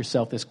you ask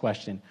yourself this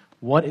question,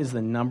 what is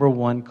the number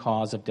one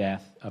cause of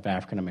death of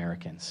African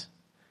Americans?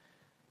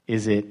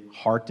 Is it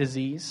heart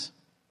disease?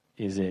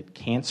 Is it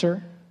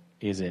cancer?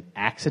 Is it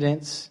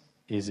accidents?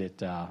 Is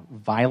it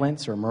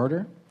violence or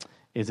murder?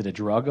 Is it a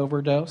drug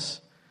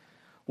overdose?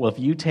 Well, if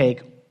you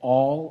take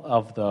all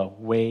of the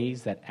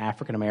ways that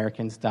African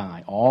Americans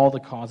die, all the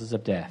causes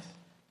of death,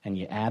 and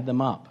you add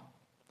them up,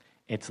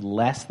 it's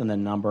less than the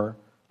number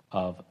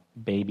of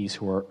babies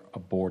who are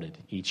aborted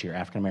each year,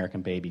 African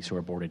American babies who are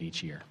aborted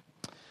each year.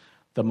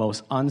 The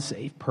most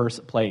unsafe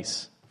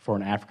place for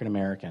an African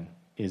American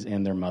is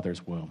in their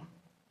mother's womb.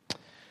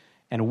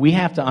 And we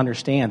have to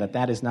understand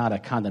that is not a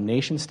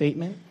condemnation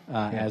statement,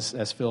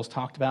 as Phil's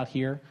talked about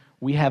here.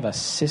 We have a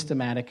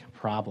systematic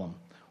problem.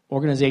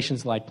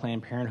 Organizations like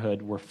Planned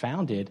Parenthood were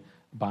founded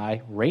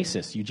by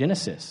racists,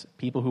 eugenicists,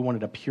 people who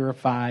wanted to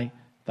purify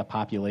the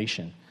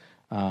population.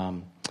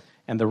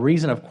 And the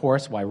reason, of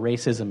course, why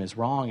racism is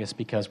wrong is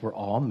because we're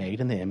all made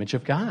in the image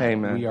of God.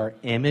 Amen. We are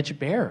image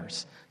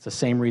bearers. It's the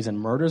same reason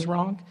murder is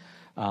wrong.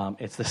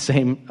 It's the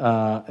same.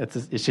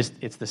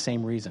 It's the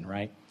same reason,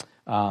 right?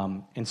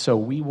 And so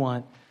we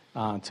want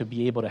to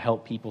be able to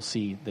help people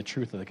see the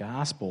truth of the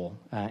gospel,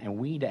 and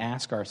we need to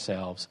ask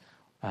ourselves.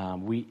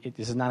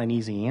 This is not an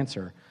easy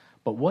answer,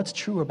 but what's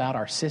true about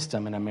our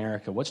system in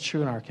America? What's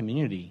true in our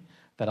community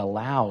that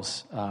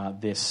allows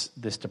this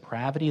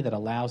depravity, that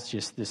allows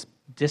just this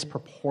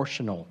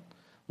disproportional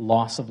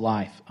loss of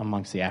life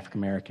amongst the African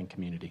American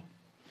community?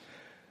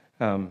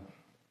 As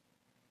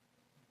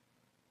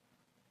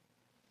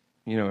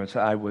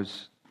I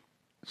was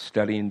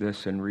studying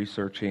this and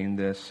researching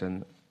this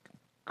and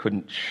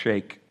couldn't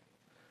shake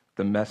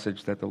the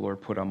message that the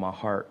Lord put on my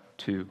heart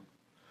to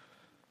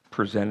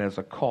present as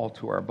a call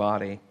to our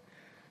body,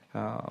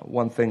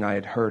 one thing I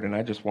had heard, and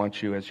I just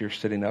want you, as you're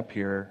sitting up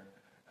here,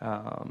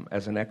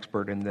 as an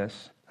expert in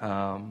this,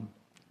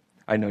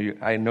 I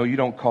know you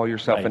don't call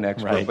yourself an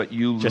expert, right. but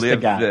you Just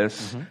live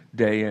this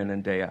day in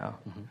and day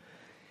out.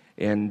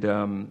 And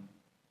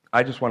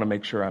I just want to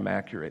make sure I'm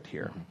accurate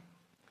here.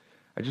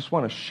 I just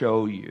want to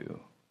show you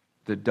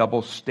the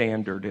double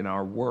standard in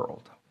our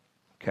world,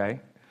 okay?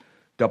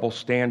 Double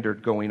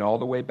standard going all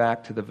the way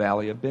back to the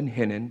Valley of Ben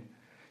Hinnom.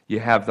 You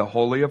have the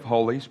Holy of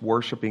Holies,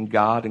 worshiping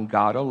God and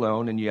God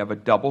alone, and you have a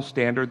double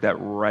standard that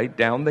right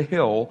down the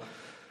hill,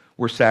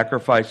 we're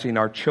sacrificing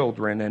our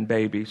children and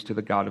babies to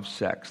the god of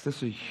sex. This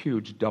is a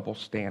huge double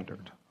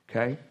standard,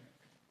 okay?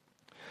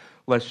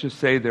 Let's just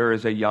say there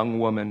is a young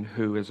woman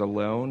who is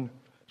alone.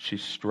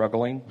 She's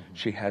struggling.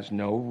 She has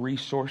no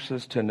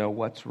resources to know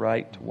what's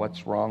right,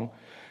 what's wrong.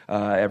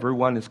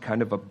 Everyone has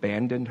kind of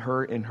abandoned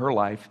her in her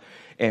life.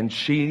 And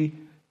she,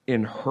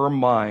 in her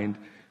mind,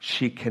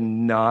 she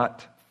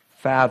cannot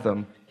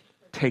fathom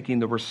taking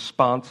the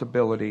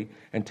responsibility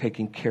and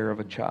taking care of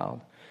a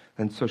child.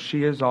 And so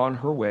she is on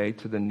her way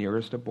to the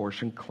nearest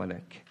abortion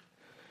clinic.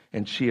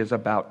 And she is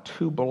about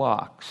 2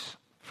 blocks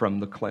from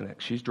the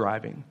clinic. She's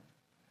driving.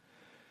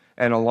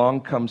 And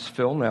along comes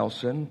Phil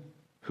Nelson,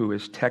 who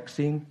is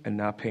texting and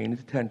not paying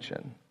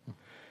attention.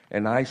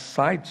 And I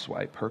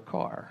sideswipe her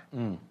car.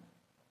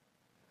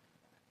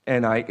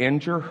 And I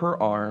injure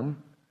her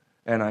arm,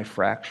 and I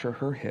fracture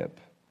her hip.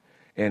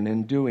 And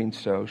in doing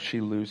so,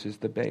 she loses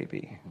the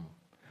baby.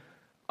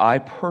 I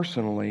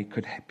personally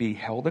could be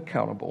held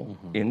accountable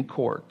in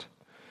court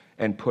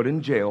and put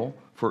in jail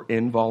for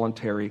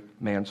involuntary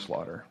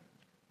manslaughter.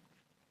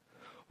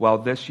 While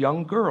this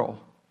young girl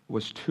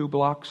was 2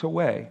 blocks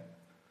away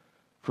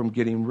from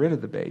getting rid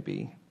of the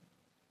baby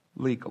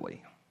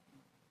legally.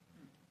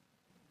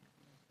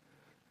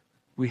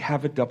 We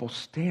have a double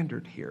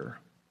standard here,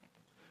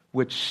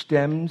 which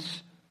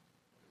stems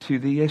to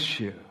the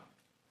issue.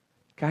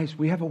 Guys,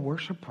 we have a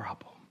worship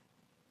problem.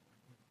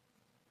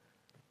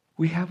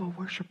 We have a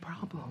worship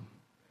problem.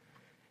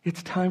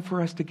 It's time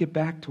for us to get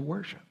back to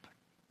worship.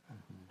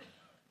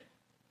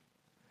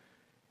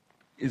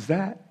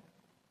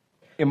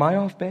 Am I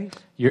off base?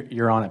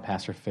 You're on it,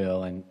 Pastor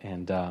Phil,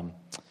 and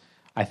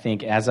I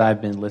think as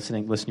I've been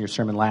listening to your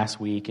sermon last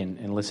week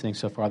and listening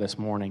so far this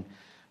morning,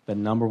 the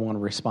number one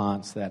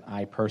response that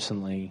I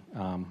personally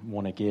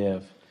want to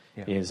give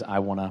is I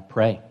want to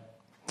pray.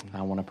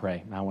 I want to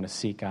pray. I want to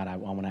seek God. I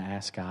want to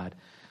ask God.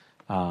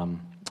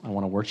 I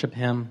want to worship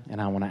Him,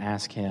 and I want to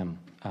ask Him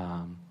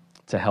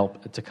to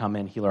help to come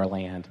in, heal our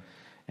land,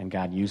 and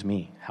God, use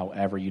me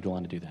however you'd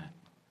want to do that.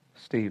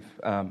 Steve,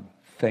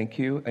 thank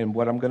you. And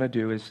what I'm going to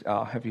do is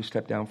I'll have you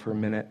step down for a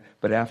minute,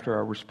 but after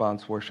our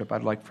response worship,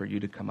 I'd like for you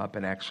to come up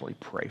and actually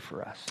pray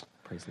for us.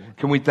 Praise the Lord.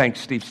 Can we thank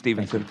Steve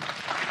Stevenson?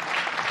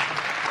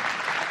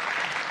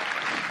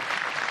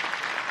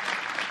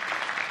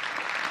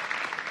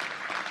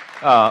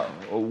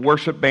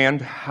 Worship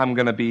band, I'm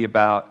going to be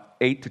about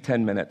 8 to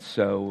 10 minutes,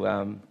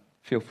 so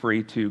feel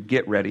free to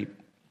get ready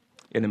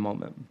in a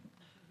moment.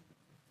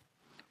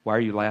 Why are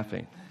you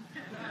laughing?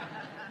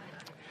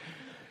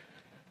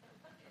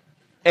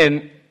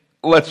 And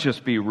let's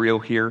just be real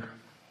here.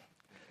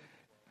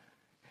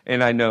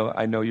 And I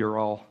know you're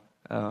all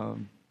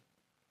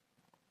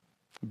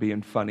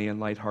being funny and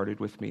lighthearted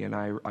with me, and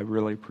I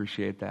really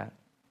appreciate that.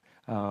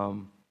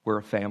 We're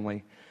a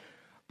family.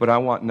 But I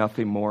want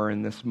nothing more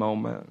in this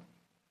moment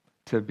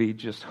to be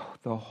just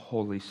the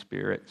Holy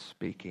Spirit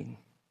speaking.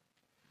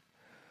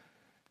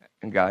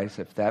 And guys,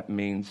 if that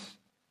means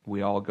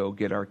we all go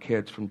get our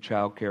kids from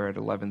childcare at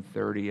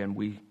 11:30 and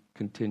we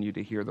continue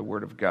to hear the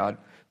Word of God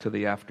to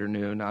the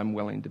afternoon, I'm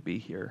willing to be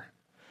here.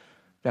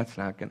 That's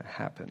not going to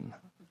happen.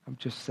 I'm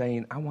just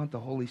saying I want the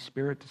Holy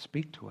Spirit to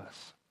speak to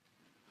us.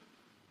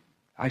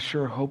 I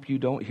sure hope you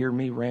don't hear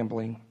me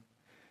rambling,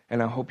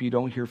 and I hope you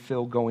don't hear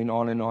Phil going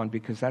on and on,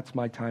 because that's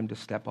my time to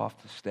step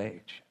off the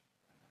stage.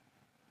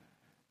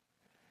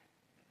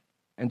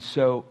 And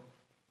so,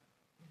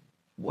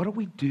 what do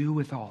we do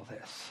with all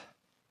this?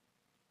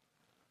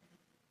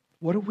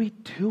 What do we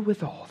do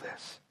with all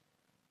this?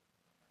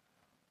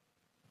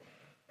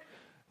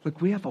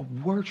 Look, we have a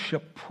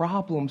worship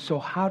problem, so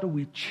how do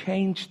we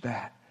change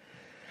that?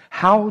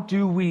 How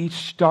do we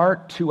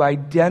start to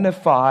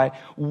identify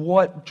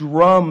what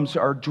drums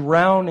are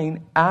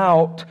drowning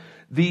out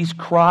these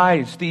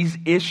cries, these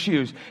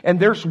issues?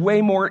 And there's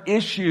way more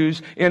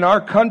issues in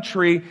our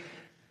country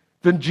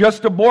than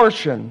just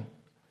abortion.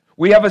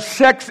 We have a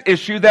sex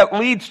issue that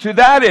leads to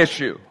that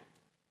issue.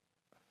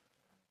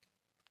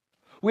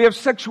 We have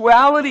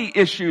sexuality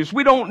issues.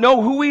 We don't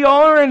know who we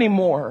are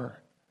anymore.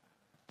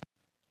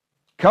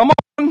 Come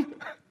on.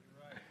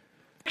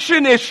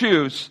 Addiction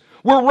issues.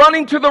 We're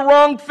running to the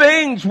wrong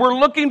things. We're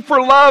looking for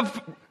love,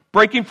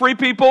 breaking free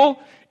people,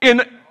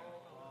 in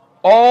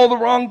all the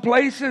wrong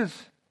places.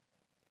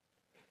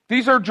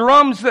 These are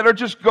drums that are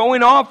just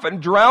going off and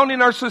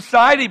drowning our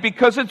society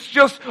because it's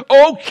just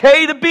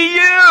okay to be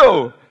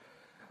you.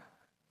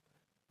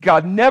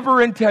 God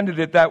never intended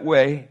it that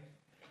way.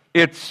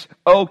 It's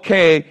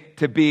okay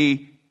to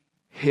be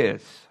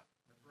His.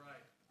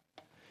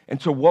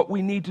 And so what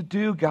we need to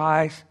do,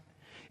 guys,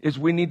 is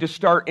we need to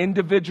start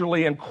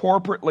individually and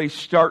corporately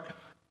start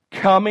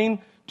coming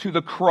to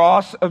the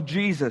cross of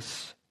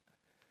Jesus.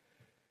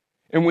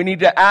 And we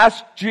need to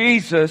ask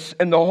Jesus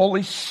and the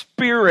Holy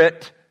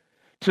Spirit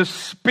to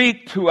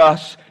speak to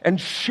us and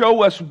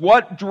show us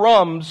what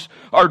drums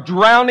are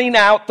drowning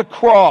out the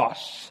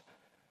cross.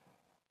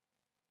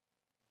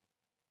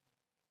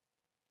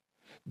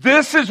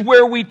 This is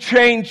where we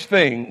change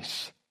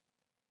things.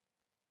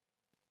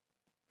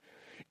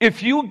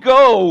 If you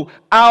go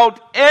out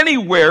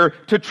anywhere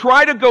to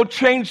try to go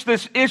change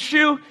this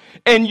issue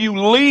and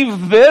you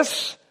leave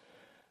this,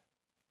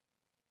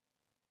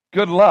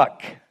 good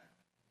luck.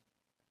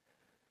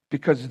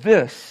 Because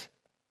this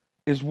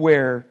is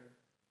where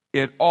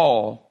it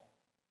all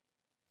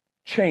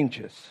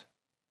changes.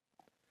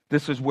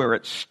 This is where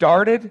it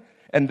started,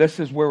 and this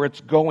is where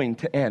it's going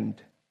to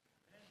end.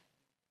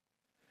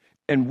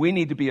 And we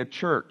need to be a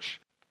church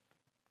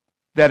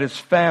that is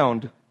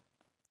found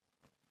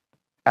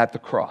at the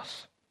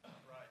cross.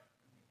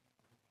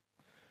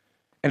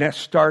 And that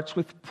starts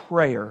with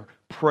prayer.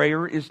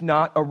 Prayer is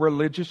not a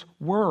religious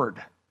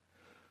word.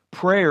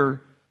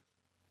 Prayer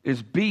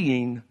is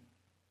being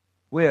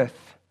with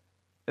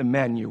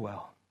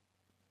Emmanuel,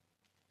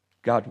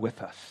 God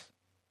with us.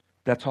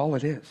 That's all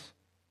it is.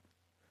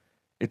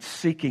 It's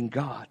seeking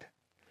God.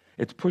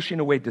 It's pushing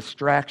away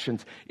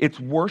distractions. It's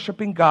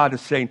worshiping God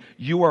as saying,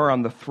 you are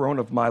on the throne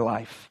of my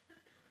life.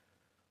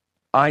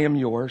 I am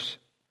yours.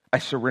 I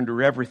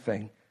surrender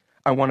everything.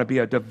 I want to be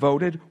a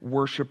devoted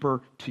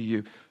worshiper to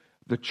you.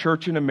 The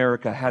church in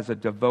America has a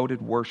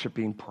devoted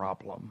worshiping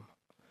problem.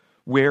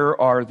 Where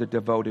are the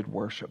devoted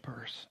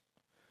worshipers?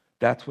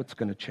 That's what's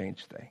going to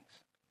change things.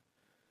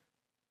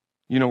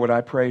 You know what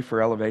I pray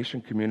for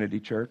Elevation Community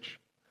Church?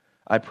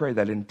 I pray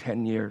that in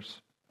 10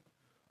 years,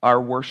 our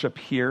worship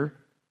here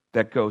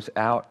that goes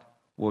out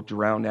will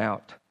drown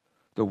out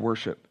the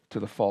worship to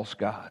the false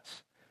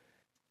gods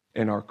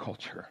in our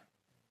culture.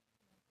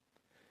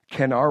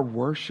 Can our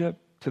worship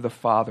to the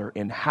Father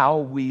in how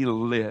we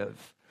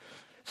live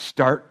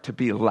start to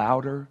be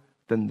louder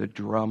than the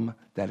drum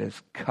that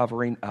is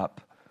covering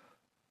up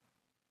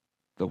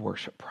the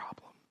worship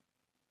problem?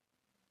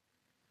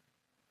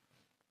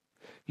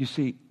 You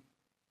see,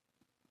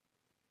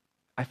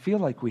 I feel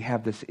like we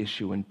have this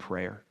issue in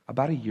prayer.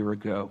 About a year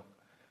ago,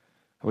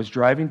 I was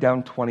driving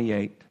down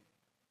 28,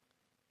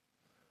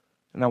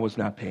 and I was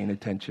not paying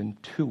attention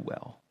too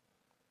well.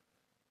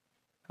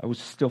 I was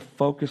still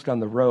focused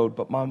on the road,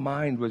 but my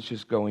mind was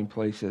just going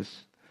places.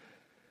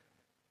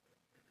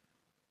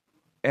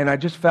 And I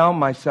just found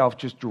myself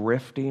just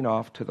drifting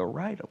off to the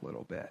right a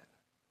little bit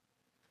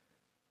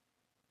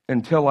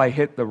until I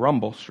hit the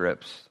rumble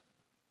strips.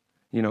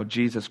 You know,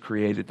 Jesus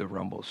created the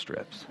rumble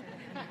strips.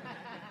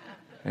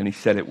 And he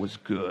said it was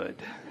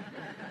good.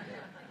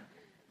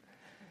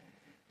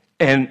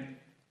 And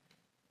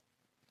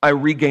I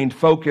regained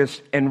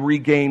focus and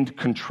regained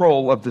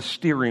control of the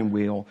steering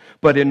wheel.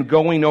 But in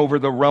going over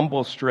the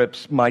rumble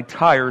strips, my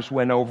tires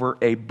went over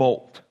a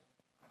bolt.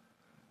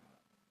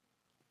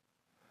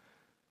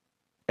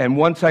 And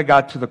once I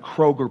got to the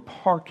Kroger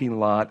parking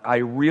lot, I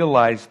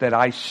realized that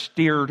I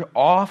steered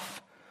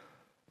off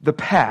the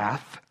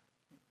path.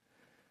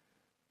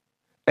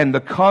 And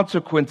the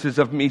consequences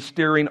of me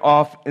steering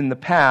off in the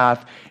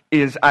path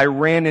is I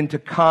ran into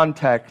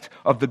contact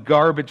of the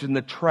garbage and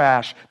the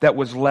trash that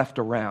was left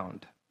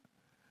around.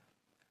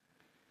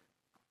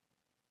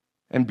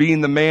 And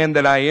being the man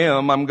that I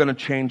am, I'm going to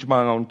change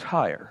my own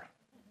tire.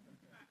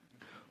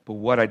 But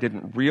what I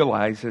didn't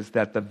realize is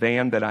that the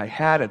van that I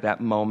had at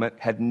that moment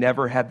had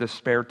never had the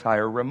spare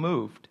tire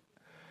removed.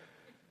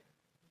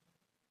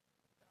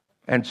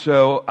 And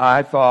so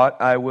I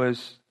thought I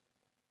was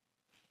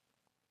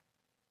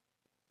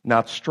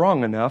not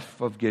strong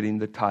enough of getting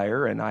the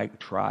tire, and I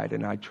tried,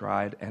 and I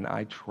tried, and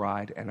I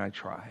tried, and I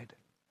tried.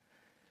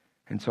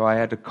 And so I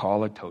had to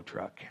call a tow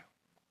truck.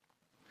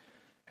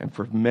 And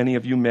for many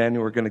of you men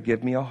who are going to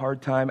give me a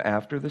hard time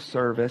after the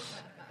service,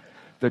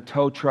 the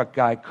tow truck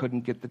guy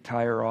couldn't get the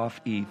tire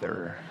off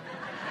either.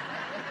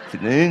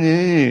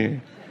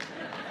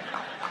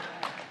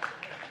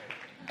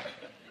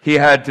 He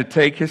had to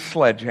take his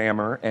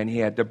sledgehammer and he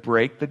had to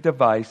break the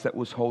device that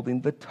was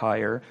holding the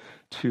tire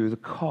to the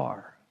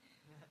car.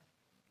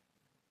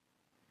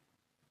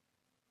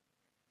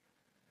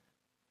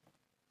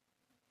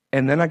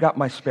 And then I got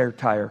my spare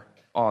tire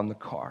on the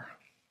car.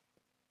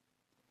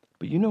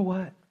 But you know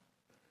what?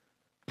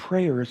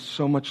 Prayer is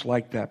so much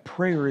like that.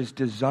 Prayer is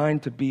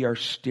designed to be our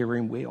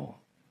steering wheel.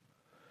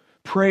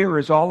 Prayer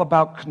is all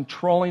about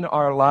controlling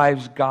our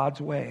lives God's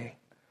way.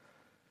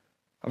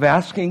 Of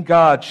asking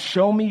God,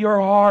 show me your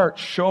heart,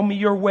 show me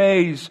your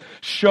ways,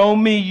 show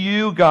me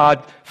you,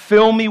 God.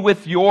 Fill me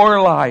with your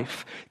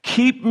life.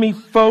 Keep me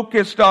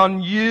focused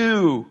on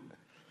you.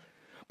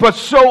 But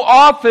so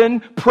often,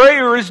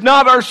 prayer is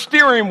not our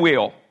steering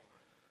wheel.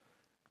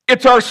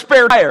 It's our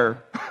spare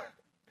tire.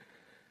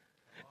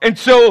 And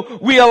so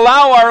we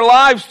allow our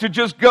lives to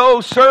just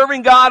go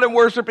serving God and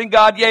worshiping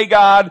God, yay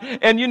God.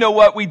 And you know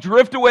what? We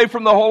drift away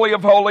from the Holy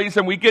of Holies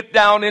and we get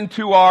down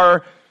into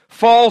our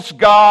false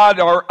God,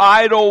 our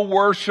idol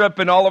worship,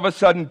 and all of a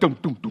sudden, dum,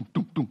 dum, dum,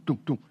 dum, dum, dum,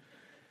 dum.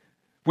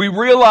 We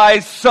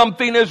realize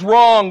something is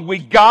wrong. We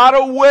got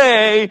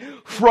away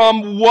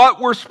from what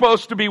we're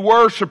supposed to be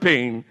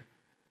worshiping.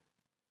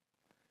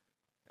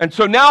 And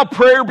so now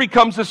prayer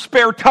becomes a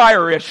spare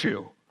tire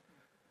issue.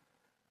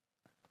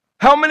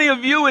 How many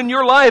of you in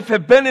your life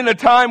have been in a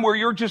time where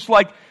you're just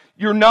like,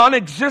 you're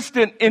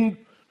non-existent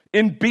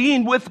in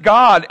being with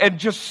God and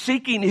just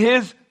seeking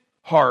His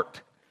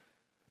heart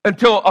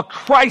until a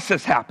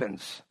crisis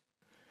happens?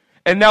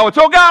 And now it's,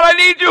 oh God, I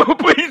need you.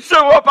 Please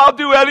show up. I'll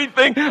do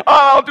anything.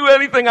 I'll do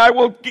anything. I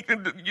will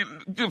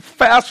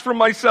fast from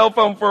my cell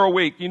phone for a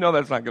week. You know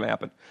that's not going to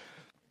happen.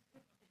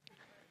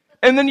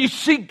 And then you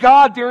seek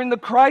God during the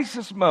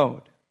crisis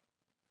mode.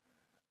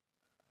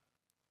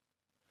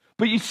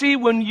 But you see,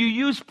 when you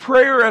use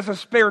prayer as a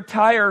spare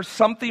tire,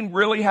 something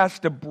really has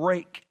to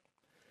break.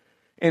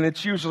 And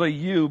it's usually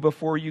you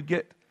before you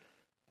get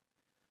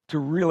to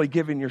really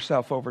giving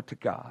yourself over to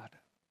God.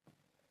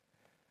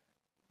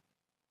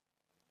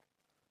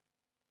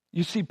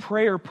 You see,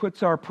 prayer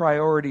puts our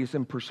priorities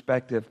in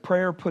perspective.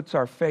 Prayer puts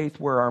our faith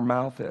where our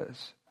mouth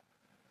is.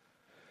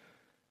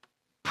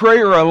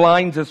 Prayer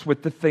aligns us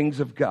with the things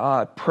of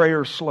God.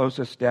 Prayer slows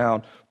us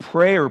down.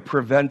 Prayer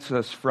prevents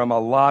us from a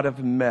lot of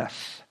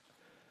mess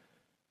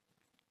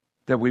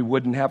that we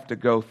wouldn't have to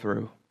go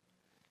through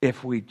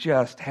if we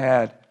just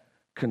had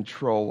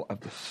control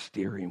of the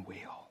steering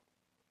wheel.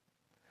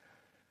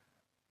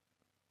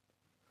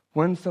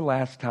 When's the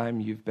last time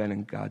you've been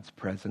in God's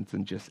presence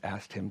and just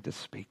asked Him to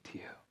speak to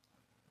you?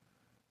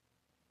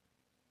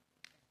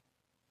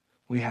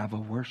 We have a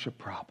worship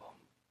problem.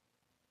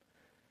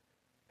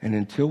 And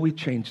until we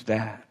change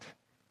that,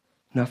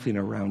 nothing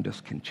around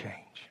us can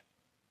change.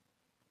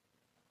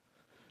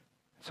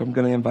 So I'm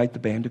going to invite the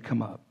band to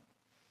come up.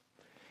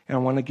 And I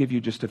want to give you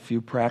just a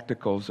few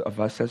practicals of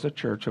us as a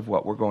church of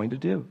what we're going to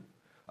do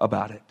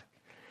about it.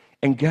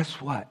 And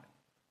guess what?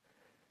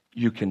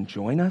 You can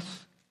join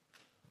us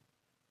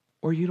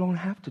or you don't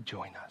have to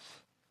join us.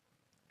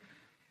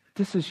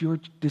 This is your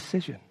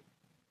decision.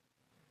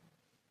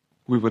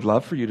 We would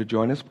love for you to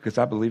join us because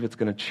I believe it's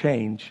going to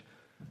change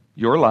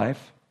your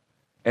life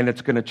and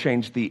it's going to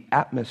change the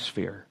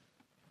atmosphere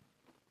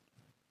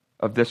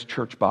of this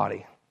church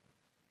body.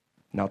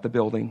 Not the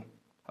building,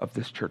 of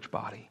this church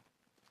body.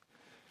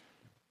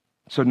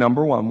 So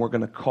number one, we're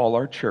going to call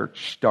our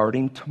church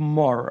starting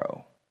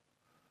tomorrow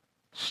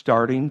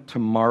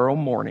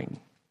morning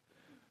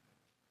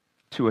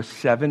to a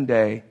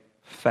 7-day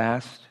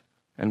fast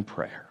and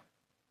prayer.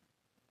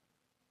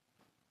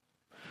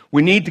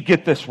 We need to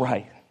get this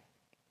right.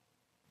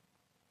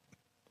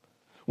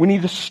 We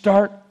need to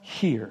start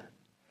here.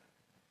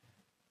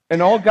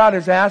 And all God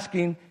is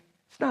asking,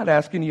 He's not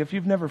asking you, if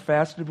you've never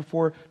fasted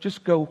before,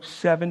 just go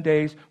 7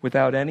 days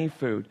without any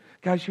food.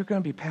 Guys, you're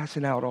going to be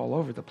passing out all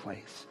over the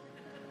place.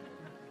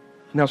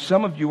 Now,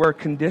 some of you are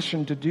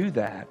conditioned to do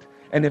that.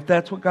 And if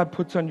that's what God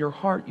puts on your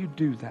heart, you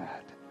do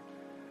that.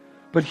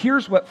 But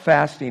here's what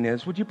fasting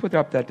is. Would you put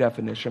up that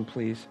definition,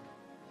 please?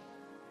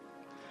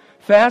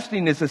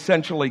 Fasting is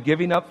essentially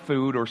giving up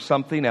food or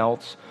something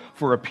else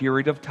for a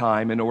period of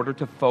time in order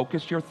to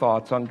focus your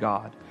thoughts on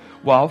God.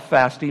 While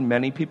fasting,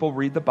 many people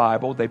read the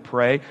Bible, they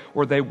pray,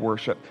 or they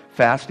worship.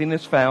 Fasting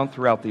is found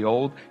throughout the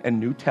Old and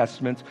New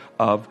Testaments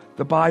of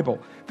the Bible.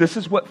 This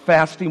is what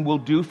fasting will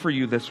do for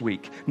you this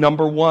week.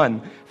 Number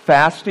one,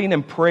 fasting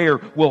and prayer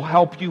will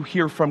help you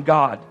hear from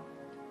God.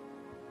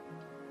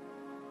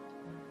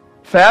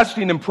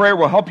 Fasting and prayer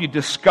will help you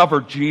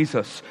discover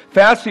Jesus.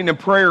 Fasting and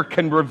prayer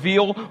can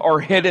reveal our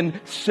hidden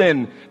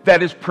sin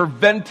that is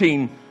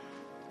preventing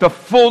the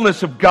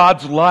fullness of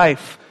God's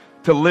life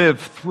to live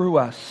through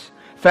us.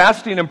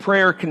 Fasting and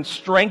prayer can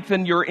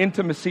strengthen your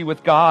intimacy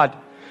with God.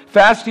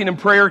 Fasting and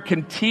prayer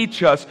can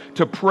teach us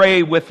to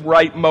pray with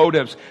right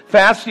motives.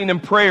 Fasting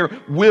and prayer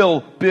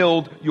will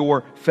build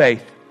your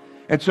faith.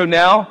 And so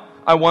now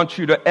I want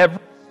you to, every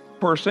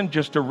person,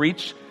 just to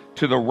reach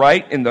to the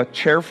right in the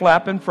chair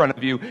flap in front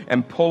of you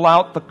and pull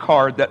out the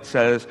card that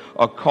says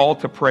a call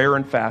to prayer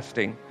and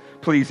fasting.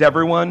 Please,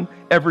 everyone,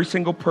 every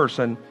single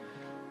person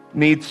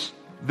needs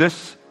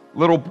this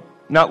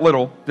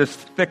this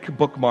thick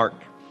bookmark.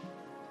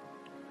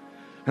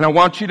 And I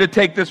want you to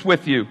take this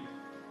with you.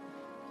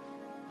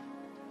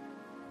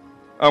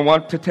 I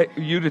want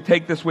you to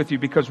take this with you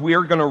because we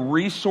are going to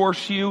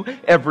resource you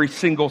every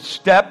single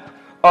step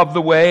of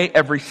the way,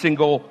 every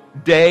single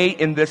day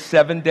in this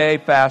 7-day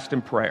fast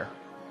and prayer.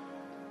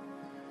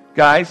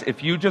 Guys,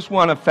 if you just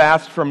want to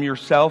fast from your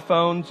cell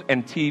phones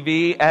and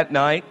TV at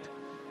night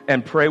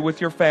and pray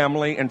with your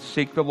family and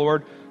seek the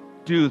Lord,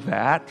 do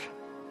that.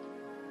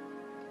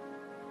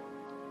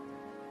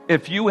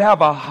 If you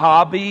have a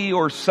hobby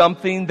or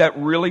something that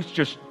really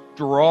just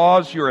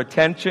draws your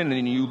attention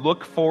and you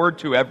look forward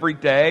to every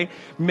day,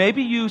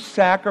 maybe you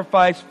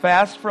sacrifice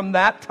fast from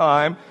that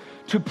time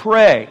to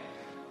pray.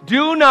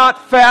 Do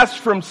not fast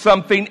from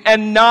something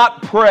and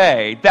not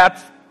pray.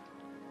 That's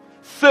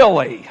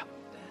silly.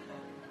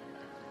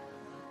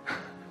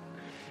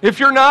 If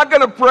you're not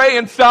going to pray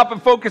and stop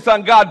and focus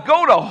on God,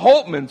 go to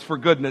Holtman's, for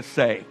goodness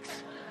sakes.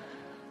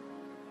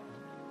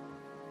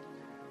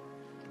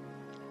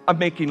 I'm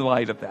making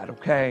light of that,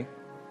 okay?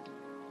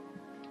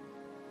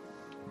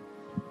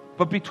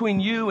 But between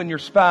you and your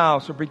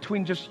spouse, or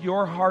between just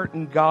your heart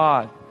and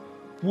God,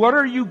 What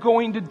are you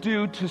going to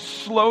do to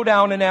slow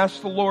down and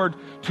ask the Lord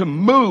to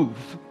move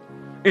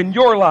in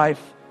your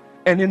life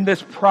and in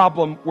this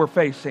problem we're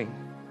facing?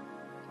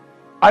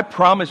 I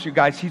promise you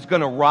guys, He's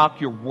going to rock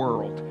your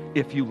world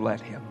if you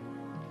let Him.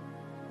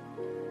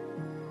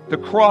 The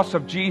cross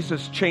of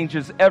Jesus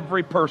changes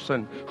every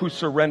person who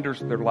surrenders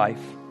their life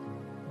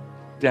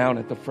down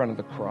at the front of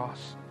the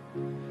cross.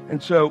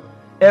 And so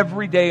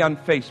every day on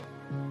Facebook,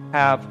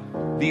 have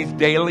these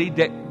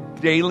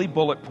daily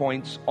bullet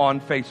points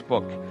on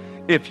Facebook.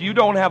 If you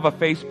don't have a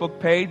Facebook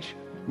page,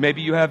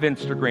 maybe you have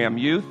Instagram.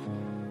 Youth,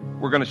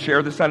 we're going to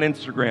share this on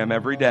Instagram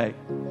every day.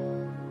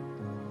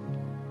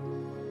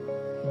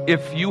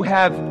 If you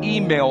have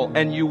email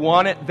and you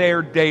want it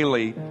there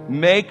daily,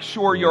 make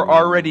sure you're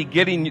already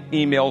getting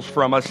emails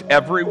from us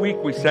every week.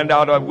 We send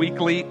out a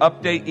weekly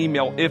update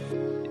email.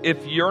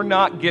 If you're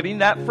not getting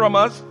that from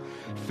us,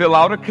 fill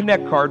out a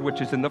Connect card, which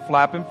is in the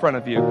flap in front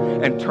of you,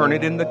 and turn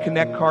it in the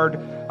Connect card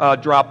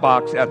drop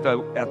box at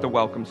the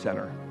Welcome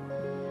Center.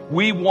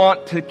 We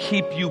want to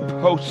keep you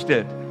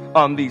posted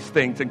on these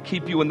things and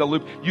keep you in the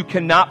loop. You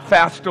cannot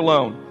fast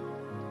alone.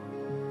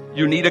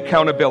 You need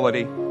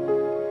accountability.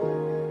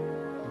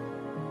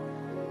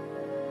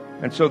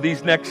 And so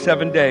these next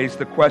 7 days,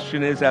 the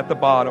question is at the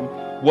bottom,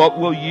 what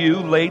will you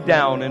lay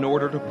down in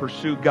order to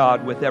pursue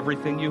God with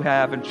everything you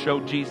have and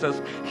show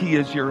Jesus He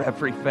is your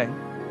everything?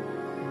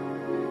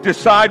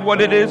 Decide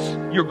what it is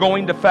you're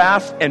going to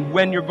fast and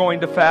when you're going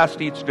to fast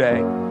each day.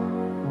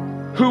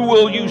 Who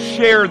will you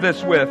share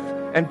this with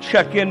and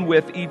check in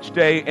with each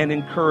day and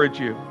encourage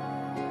you?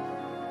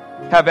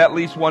 Have at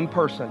least one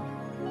person.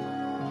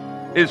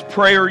 Is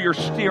prayer your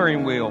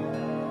steering wheel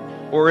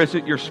or is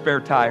it your spare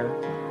tire?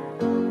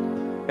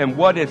 And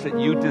what is it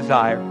you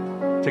desire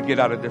to get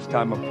out of this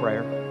time of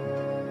prayer?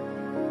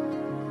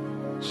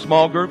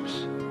 Small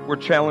groups, we're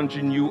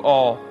challenging you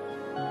all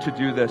to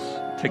do this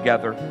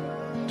together,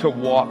 to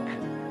walk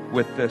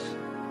with this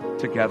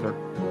together.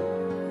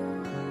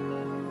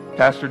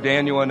 Pastor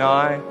Daniel and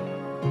I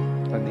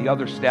and the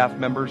other staff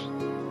members,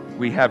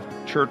 we have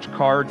church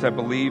cards, I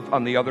believe,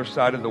 on the other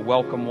side of the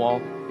welcome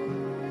wall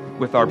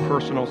with our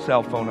personal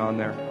cell phone on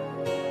there.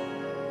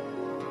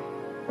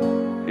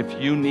 If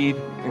you need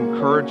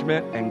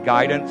encouragement and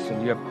guidance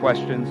and you have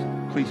questions,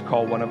 please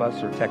call one of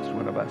us or text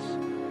one of us.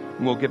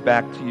 And we'll get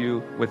back to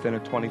you within a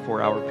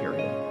 24-hour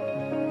period.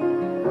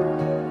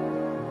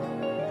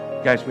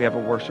 Guys, we have a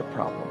worship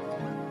problem.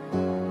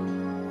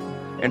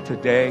 And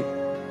today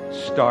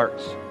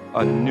starts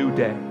a new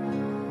day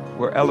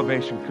where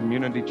Elevation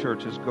Community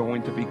Church is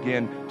going to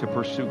begin to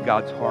pursue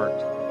God's heart.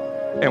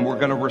 And we're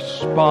going to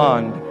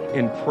respond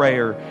in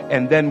prayer,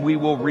 and then we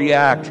will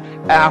react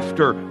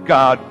after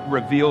God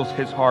reveals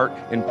His heart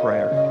in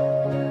prayer.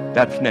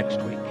 That's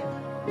next week.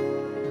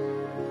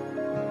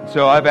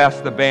 So I've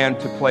asked the band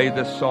to play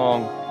this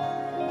song.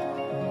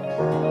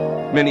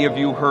 Many of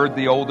you heard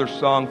the older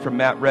song from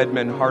Matt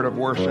Redman, Heart of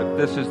Worship.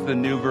 This is the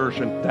new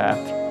version of that.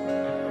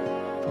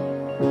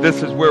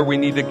 This is where we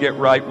need to get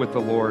right with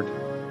the Lord.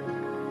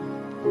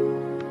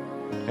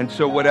 And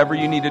so whatever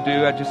you need to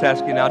do, I just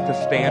ask you not to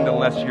stand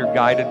unless you're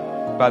guided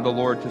by the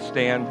Lord to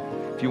stand.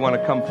 If you want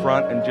to come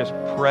front and just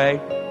pray,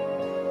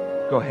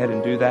 go ahead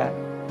and do that.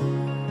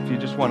 If you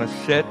just want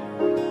to sit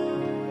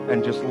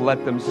and just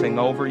let them sing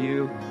over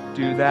you,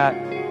 do that.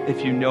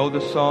 If you know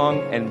the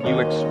song and you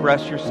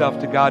express yourself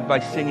to God by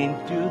singing,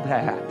 do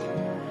that.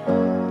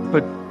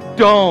 But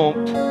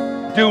don't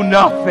do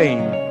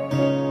nothing.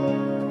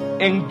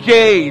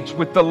 Engage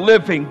with the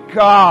living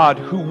God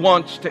who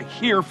wants to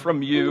hear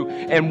from you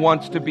and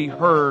wants to be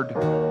heard,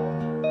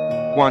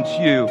 wants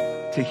you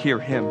to hear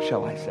Him,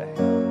 shall I say.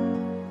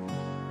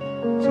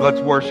 So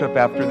let's worship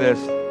after this.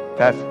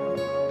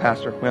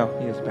 Pastor,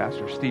 he is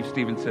Pastor Steve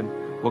Stevenson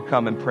will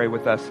come and pray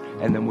with us,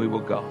 and then we will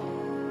go.